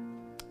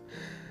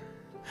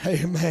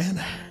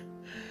 Amen.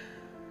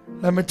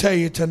 Let me tell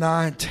you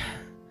tonight,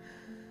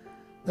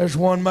 there's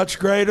one much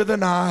greater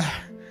than I.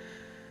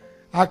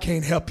 I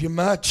can't help you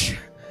much.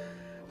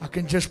 I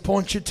can just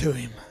point you to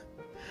him.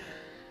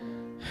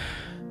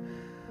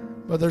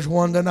 But there's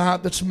one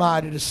tonight that's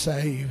mighty to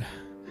save.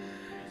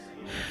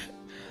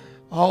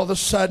 All of a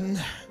sudden,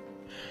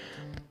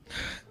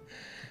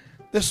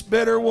 this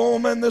bitter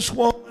woman, this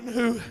woman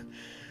who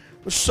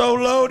was so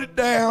loaded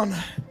down,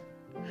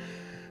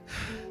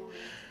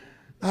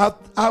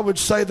 I would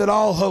say that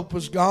all hope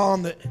was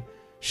gone that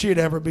she'd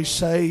ever be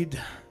saved.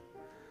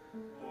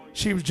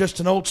 She was just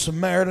an old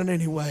Samaritan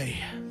anyway.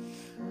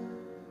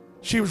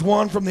 She was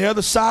one from the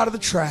other side of the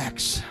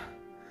tracks.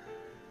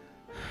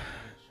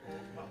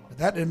 But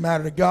that didn't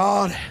matter to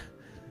God.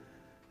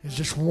 It's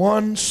just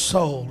one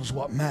soul is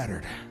what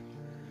mattered.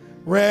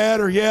 Red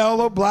or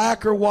yellow,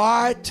 black or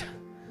white,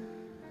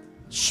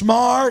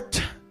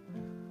 smart,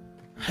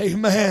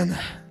 amen,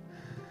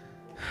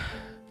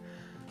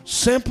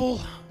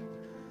 simple,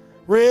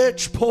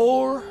 rich,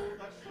 poor,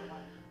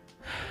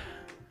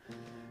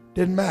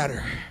 didn't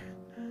matter.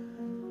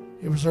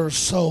 It was her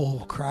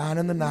soul crying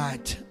in the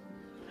night.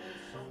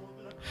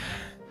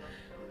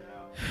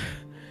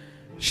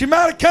 She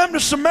might have come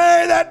to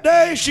Samaria that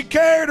day. She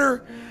carried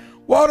her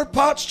water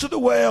pots to the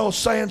well,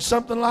 saying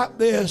something like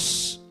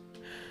this: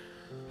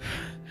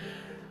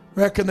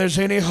 reckon there's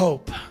any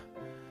hope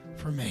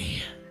for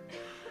me.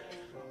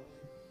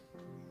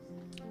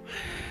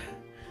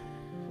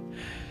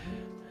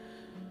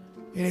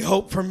 Any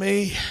hope for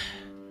me?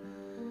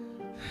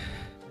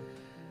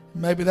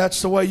 Maybe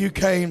that's the way you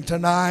came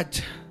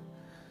tonight.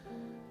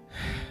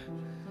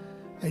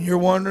 And you're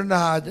wondering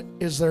tonight,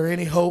 is there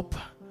any hope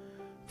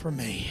for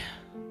me?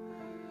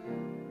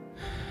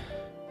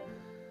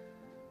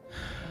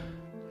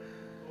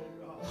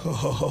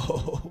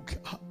 Oh,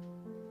 God.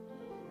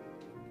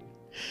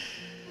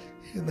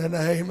 In the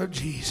name of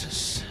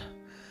Jesus.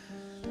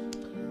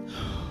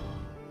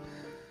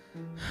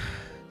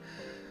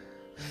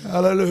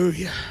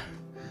 Hallelujah.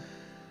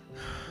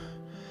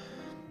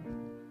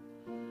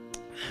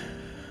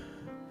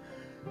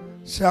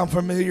 Sound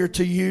familiar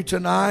to you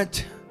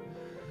tonight?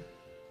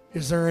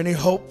 Is there any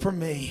hope for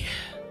me?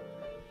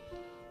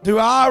 Do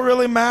I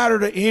really matter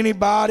to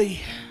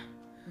anybody?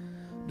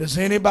 Does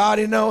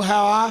anybody know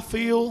how I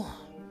feel?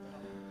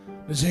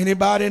 Does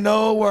anybody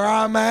know where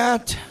I'm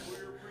at?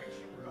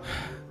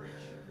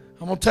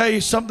 I'm going to tell you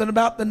something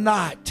about the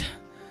night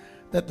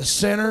that the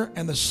sinner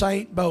and the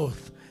saint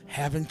both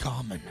have in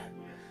common.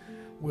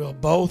 We'll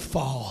both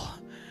fall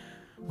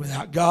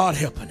without God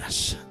helping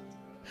us.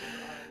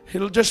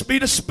 It'll just be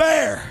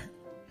despair.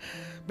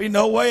 Be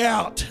no way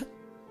out.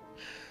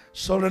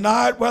 So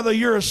tonight, whether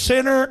you're a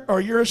sinner or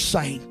you're a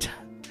saint,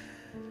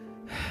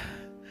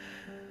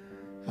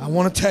 I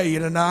want to tell you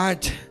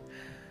tonight,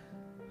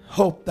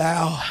 hope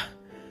thou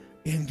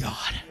in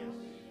God.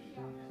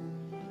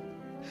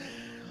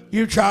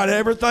 You tried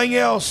everything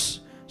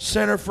else,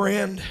 sinner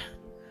friend,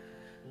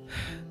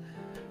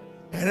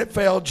 and it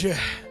failed you,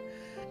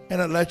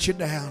 and it let you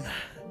down.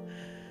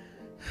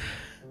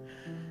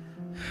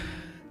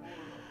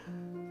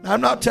 I'm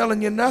not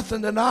telling you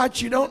nothing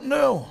tonight you don't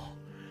know.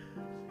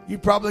 You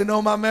probably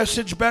know my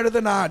message better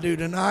than I do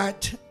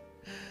tonight.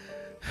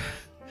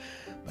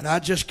 But I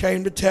just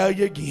came to tell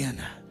you again.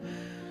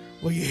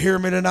 Will you hear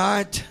me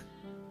tonight?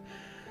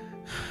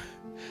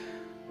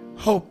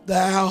 Hope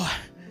thou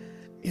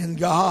in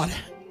God.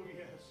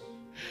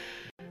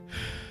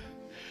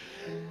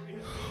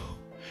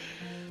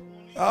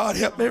 God,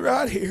 help me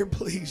right here,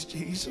 please,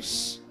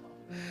 Jesus.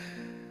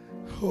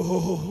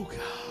 Oh, God.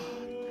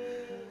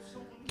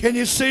 Can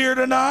you see her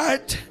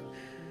tonight?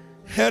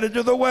 Headed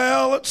to the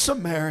well at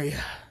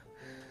Samaria.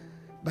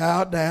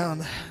 Bowed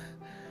down,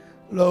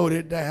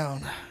 loaded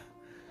down.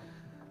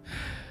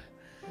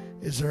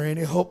 Is there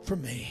any hope for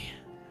me?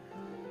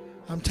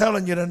 I'm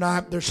telling you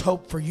tonight, there's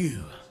hope for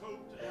you.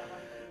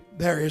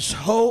 There is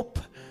hope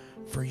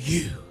for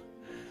you.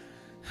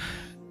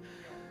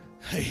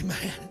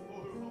 Amen.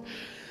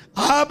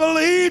 I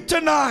believe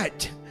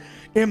tonight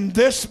in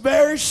this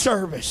very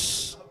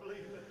service,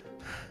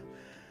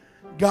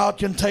 God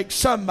can take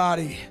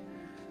somebody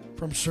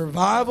from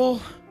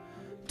survival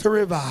to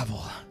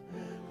revival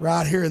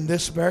right here in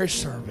this very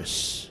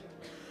service.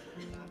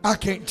 I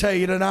can't tell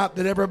you tonight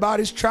that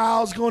everybody's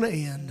trial is going to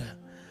end.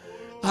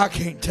 I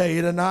can't tell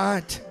you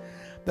tonight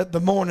that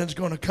the morning's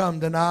going to come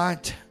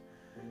tonight.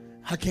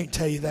 I can't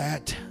tell you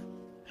that.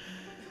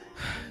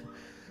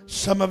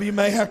 Some of you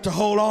may have to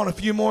hold on a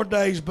few more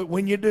days, but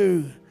when you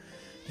do,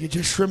 you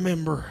just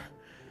remember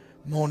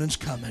morning's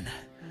coming.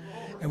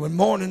 And when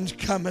morning's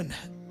coming,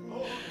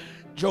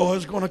 joy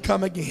is going to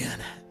come again.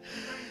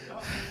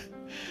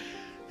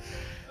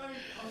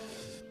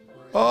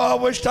 Oh, I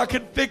wished I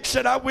could fix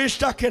it. I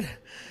wished I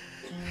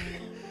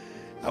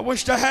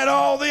had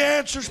all the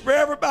answers for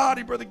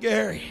everybody, Brother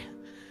Gary.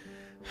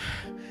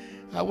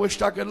 I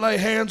wished I could lay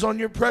hands on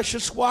your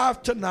precious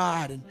wife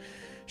tonight and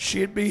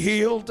she'd be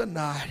healed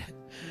tonight.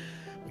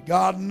 But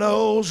God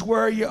knows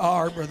where you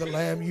are, Brother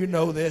Lamb. You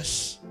know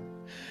this.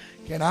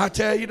 Can I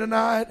tell you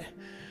tonight?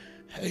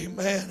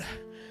 Amen.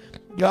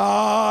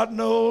 God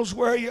knows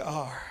where you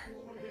are.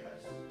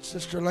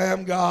 Sister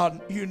Lamb,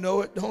 God, you know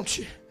it, don't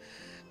you?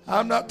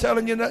 I'm not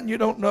telling you nothing you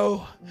don't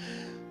know,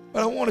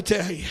 but I want to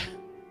tell you.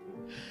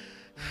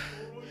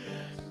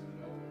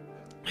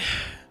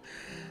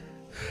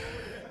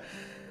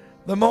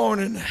 The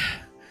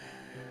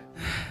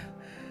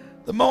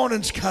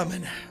morning's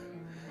coming.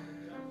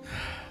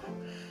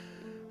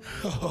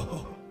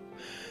 Oh,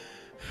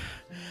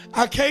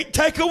 I can't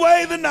take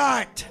away the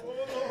night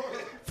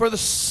for the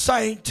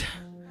saint.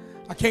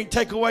 I can't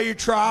take away your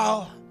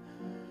trial.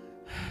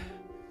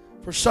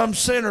 For some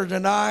sinner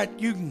tonight,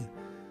 you can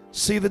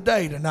see the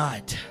day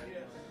tonight.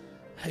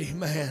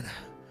 Amen.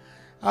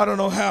 I don't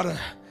know how to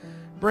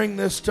bring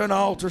this to an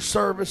altar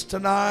service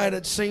tonight.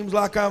 It seems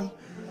like I'm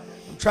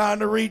trying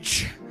to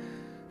reach,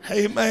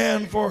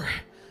 amen, for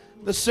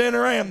the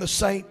sinner and the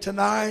saint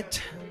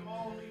tonight.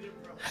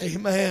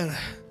 Amen.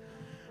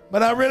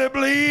 But I really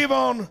believe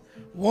on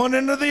one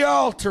end of the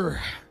altar,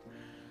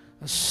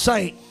 a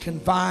saint can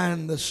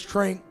find the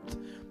strength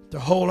to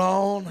hold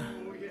on.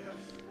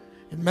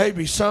 And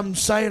maybe some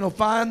saint will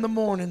find the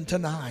morning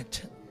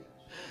tonight.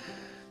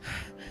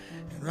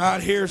 And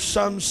right here,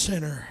 some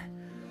sinner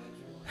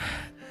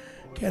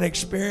can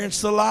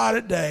experience the light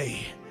of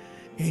day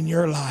in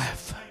your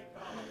life.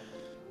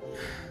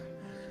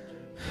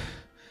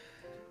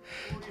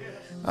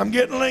 I'm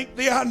getting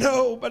lengthy, I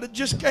know, but I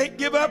just can't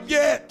give up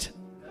yet.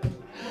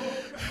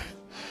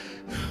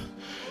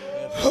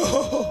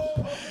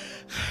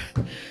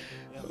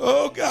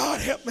 Oh, God,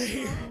 help me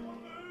here.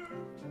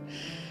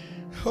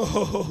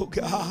 Oh,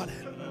 God.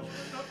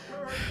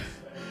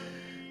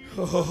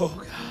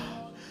 Oh,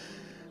 God.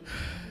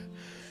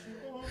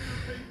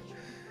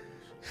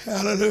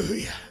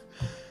 Hallelujah.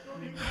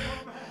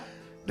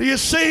 Do you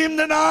see him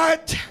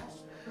tonight?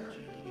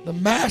 The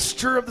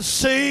master of the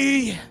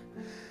sea.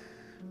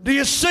 Do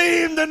you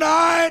see him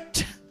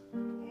tonight?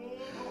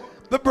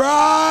 The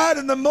bride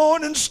and the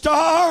morning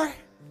star.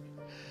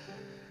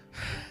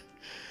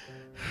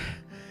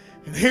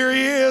 And here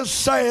he is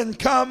saying,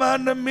 come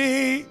unto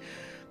me,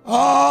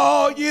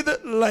 all ye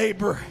that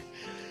labor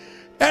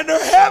and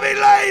are heavy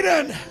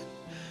laden,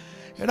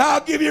 and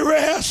I'll give you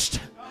rest.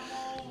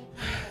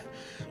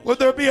 Will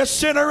there be a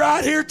sinner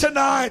right here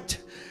tonight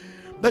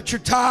that you're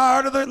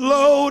tired of the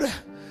load?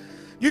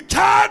 You're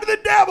tired of the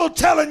devil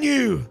telling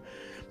you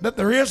that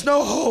there is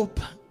no hope?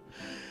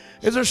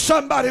 Is there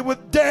somebody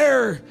would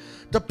dare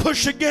to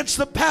push against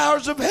the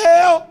powers of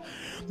hell,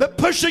 that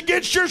push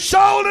against your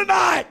soul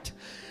tonight?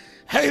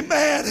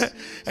 Amen.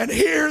 And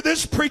hear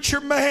this preacher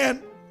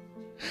man.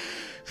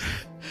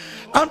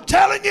 I'm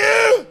telling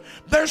you,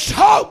 there's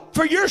hope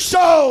for your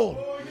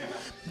soul.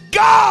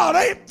 God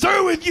ain't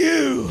through with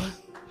you.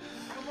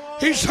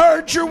 He's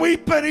heard your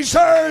weeping. He's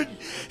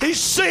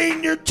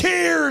seen your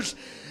tears.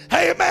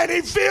 Amen.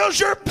 He feels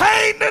your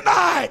pain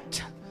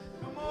tonight.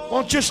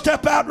 Won't you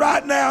step out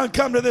right now and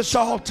come to this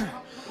altar?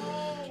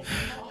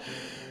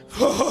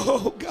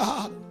 Oh,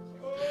 God.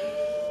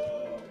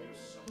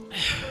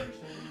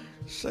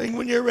 Sing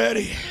when you're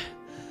ready.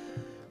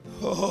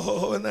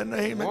 Oh, in the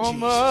name of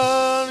Jesus.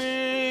 Woman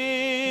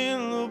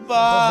in the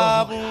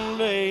Bible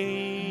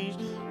lays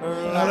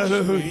her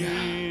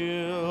Hallelujah.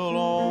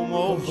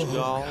 almost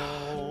gone.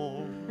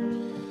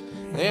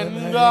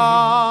 And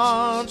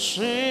God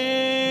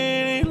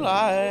sent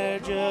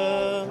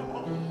Elijah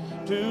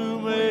to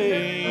make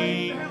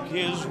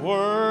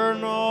were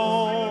no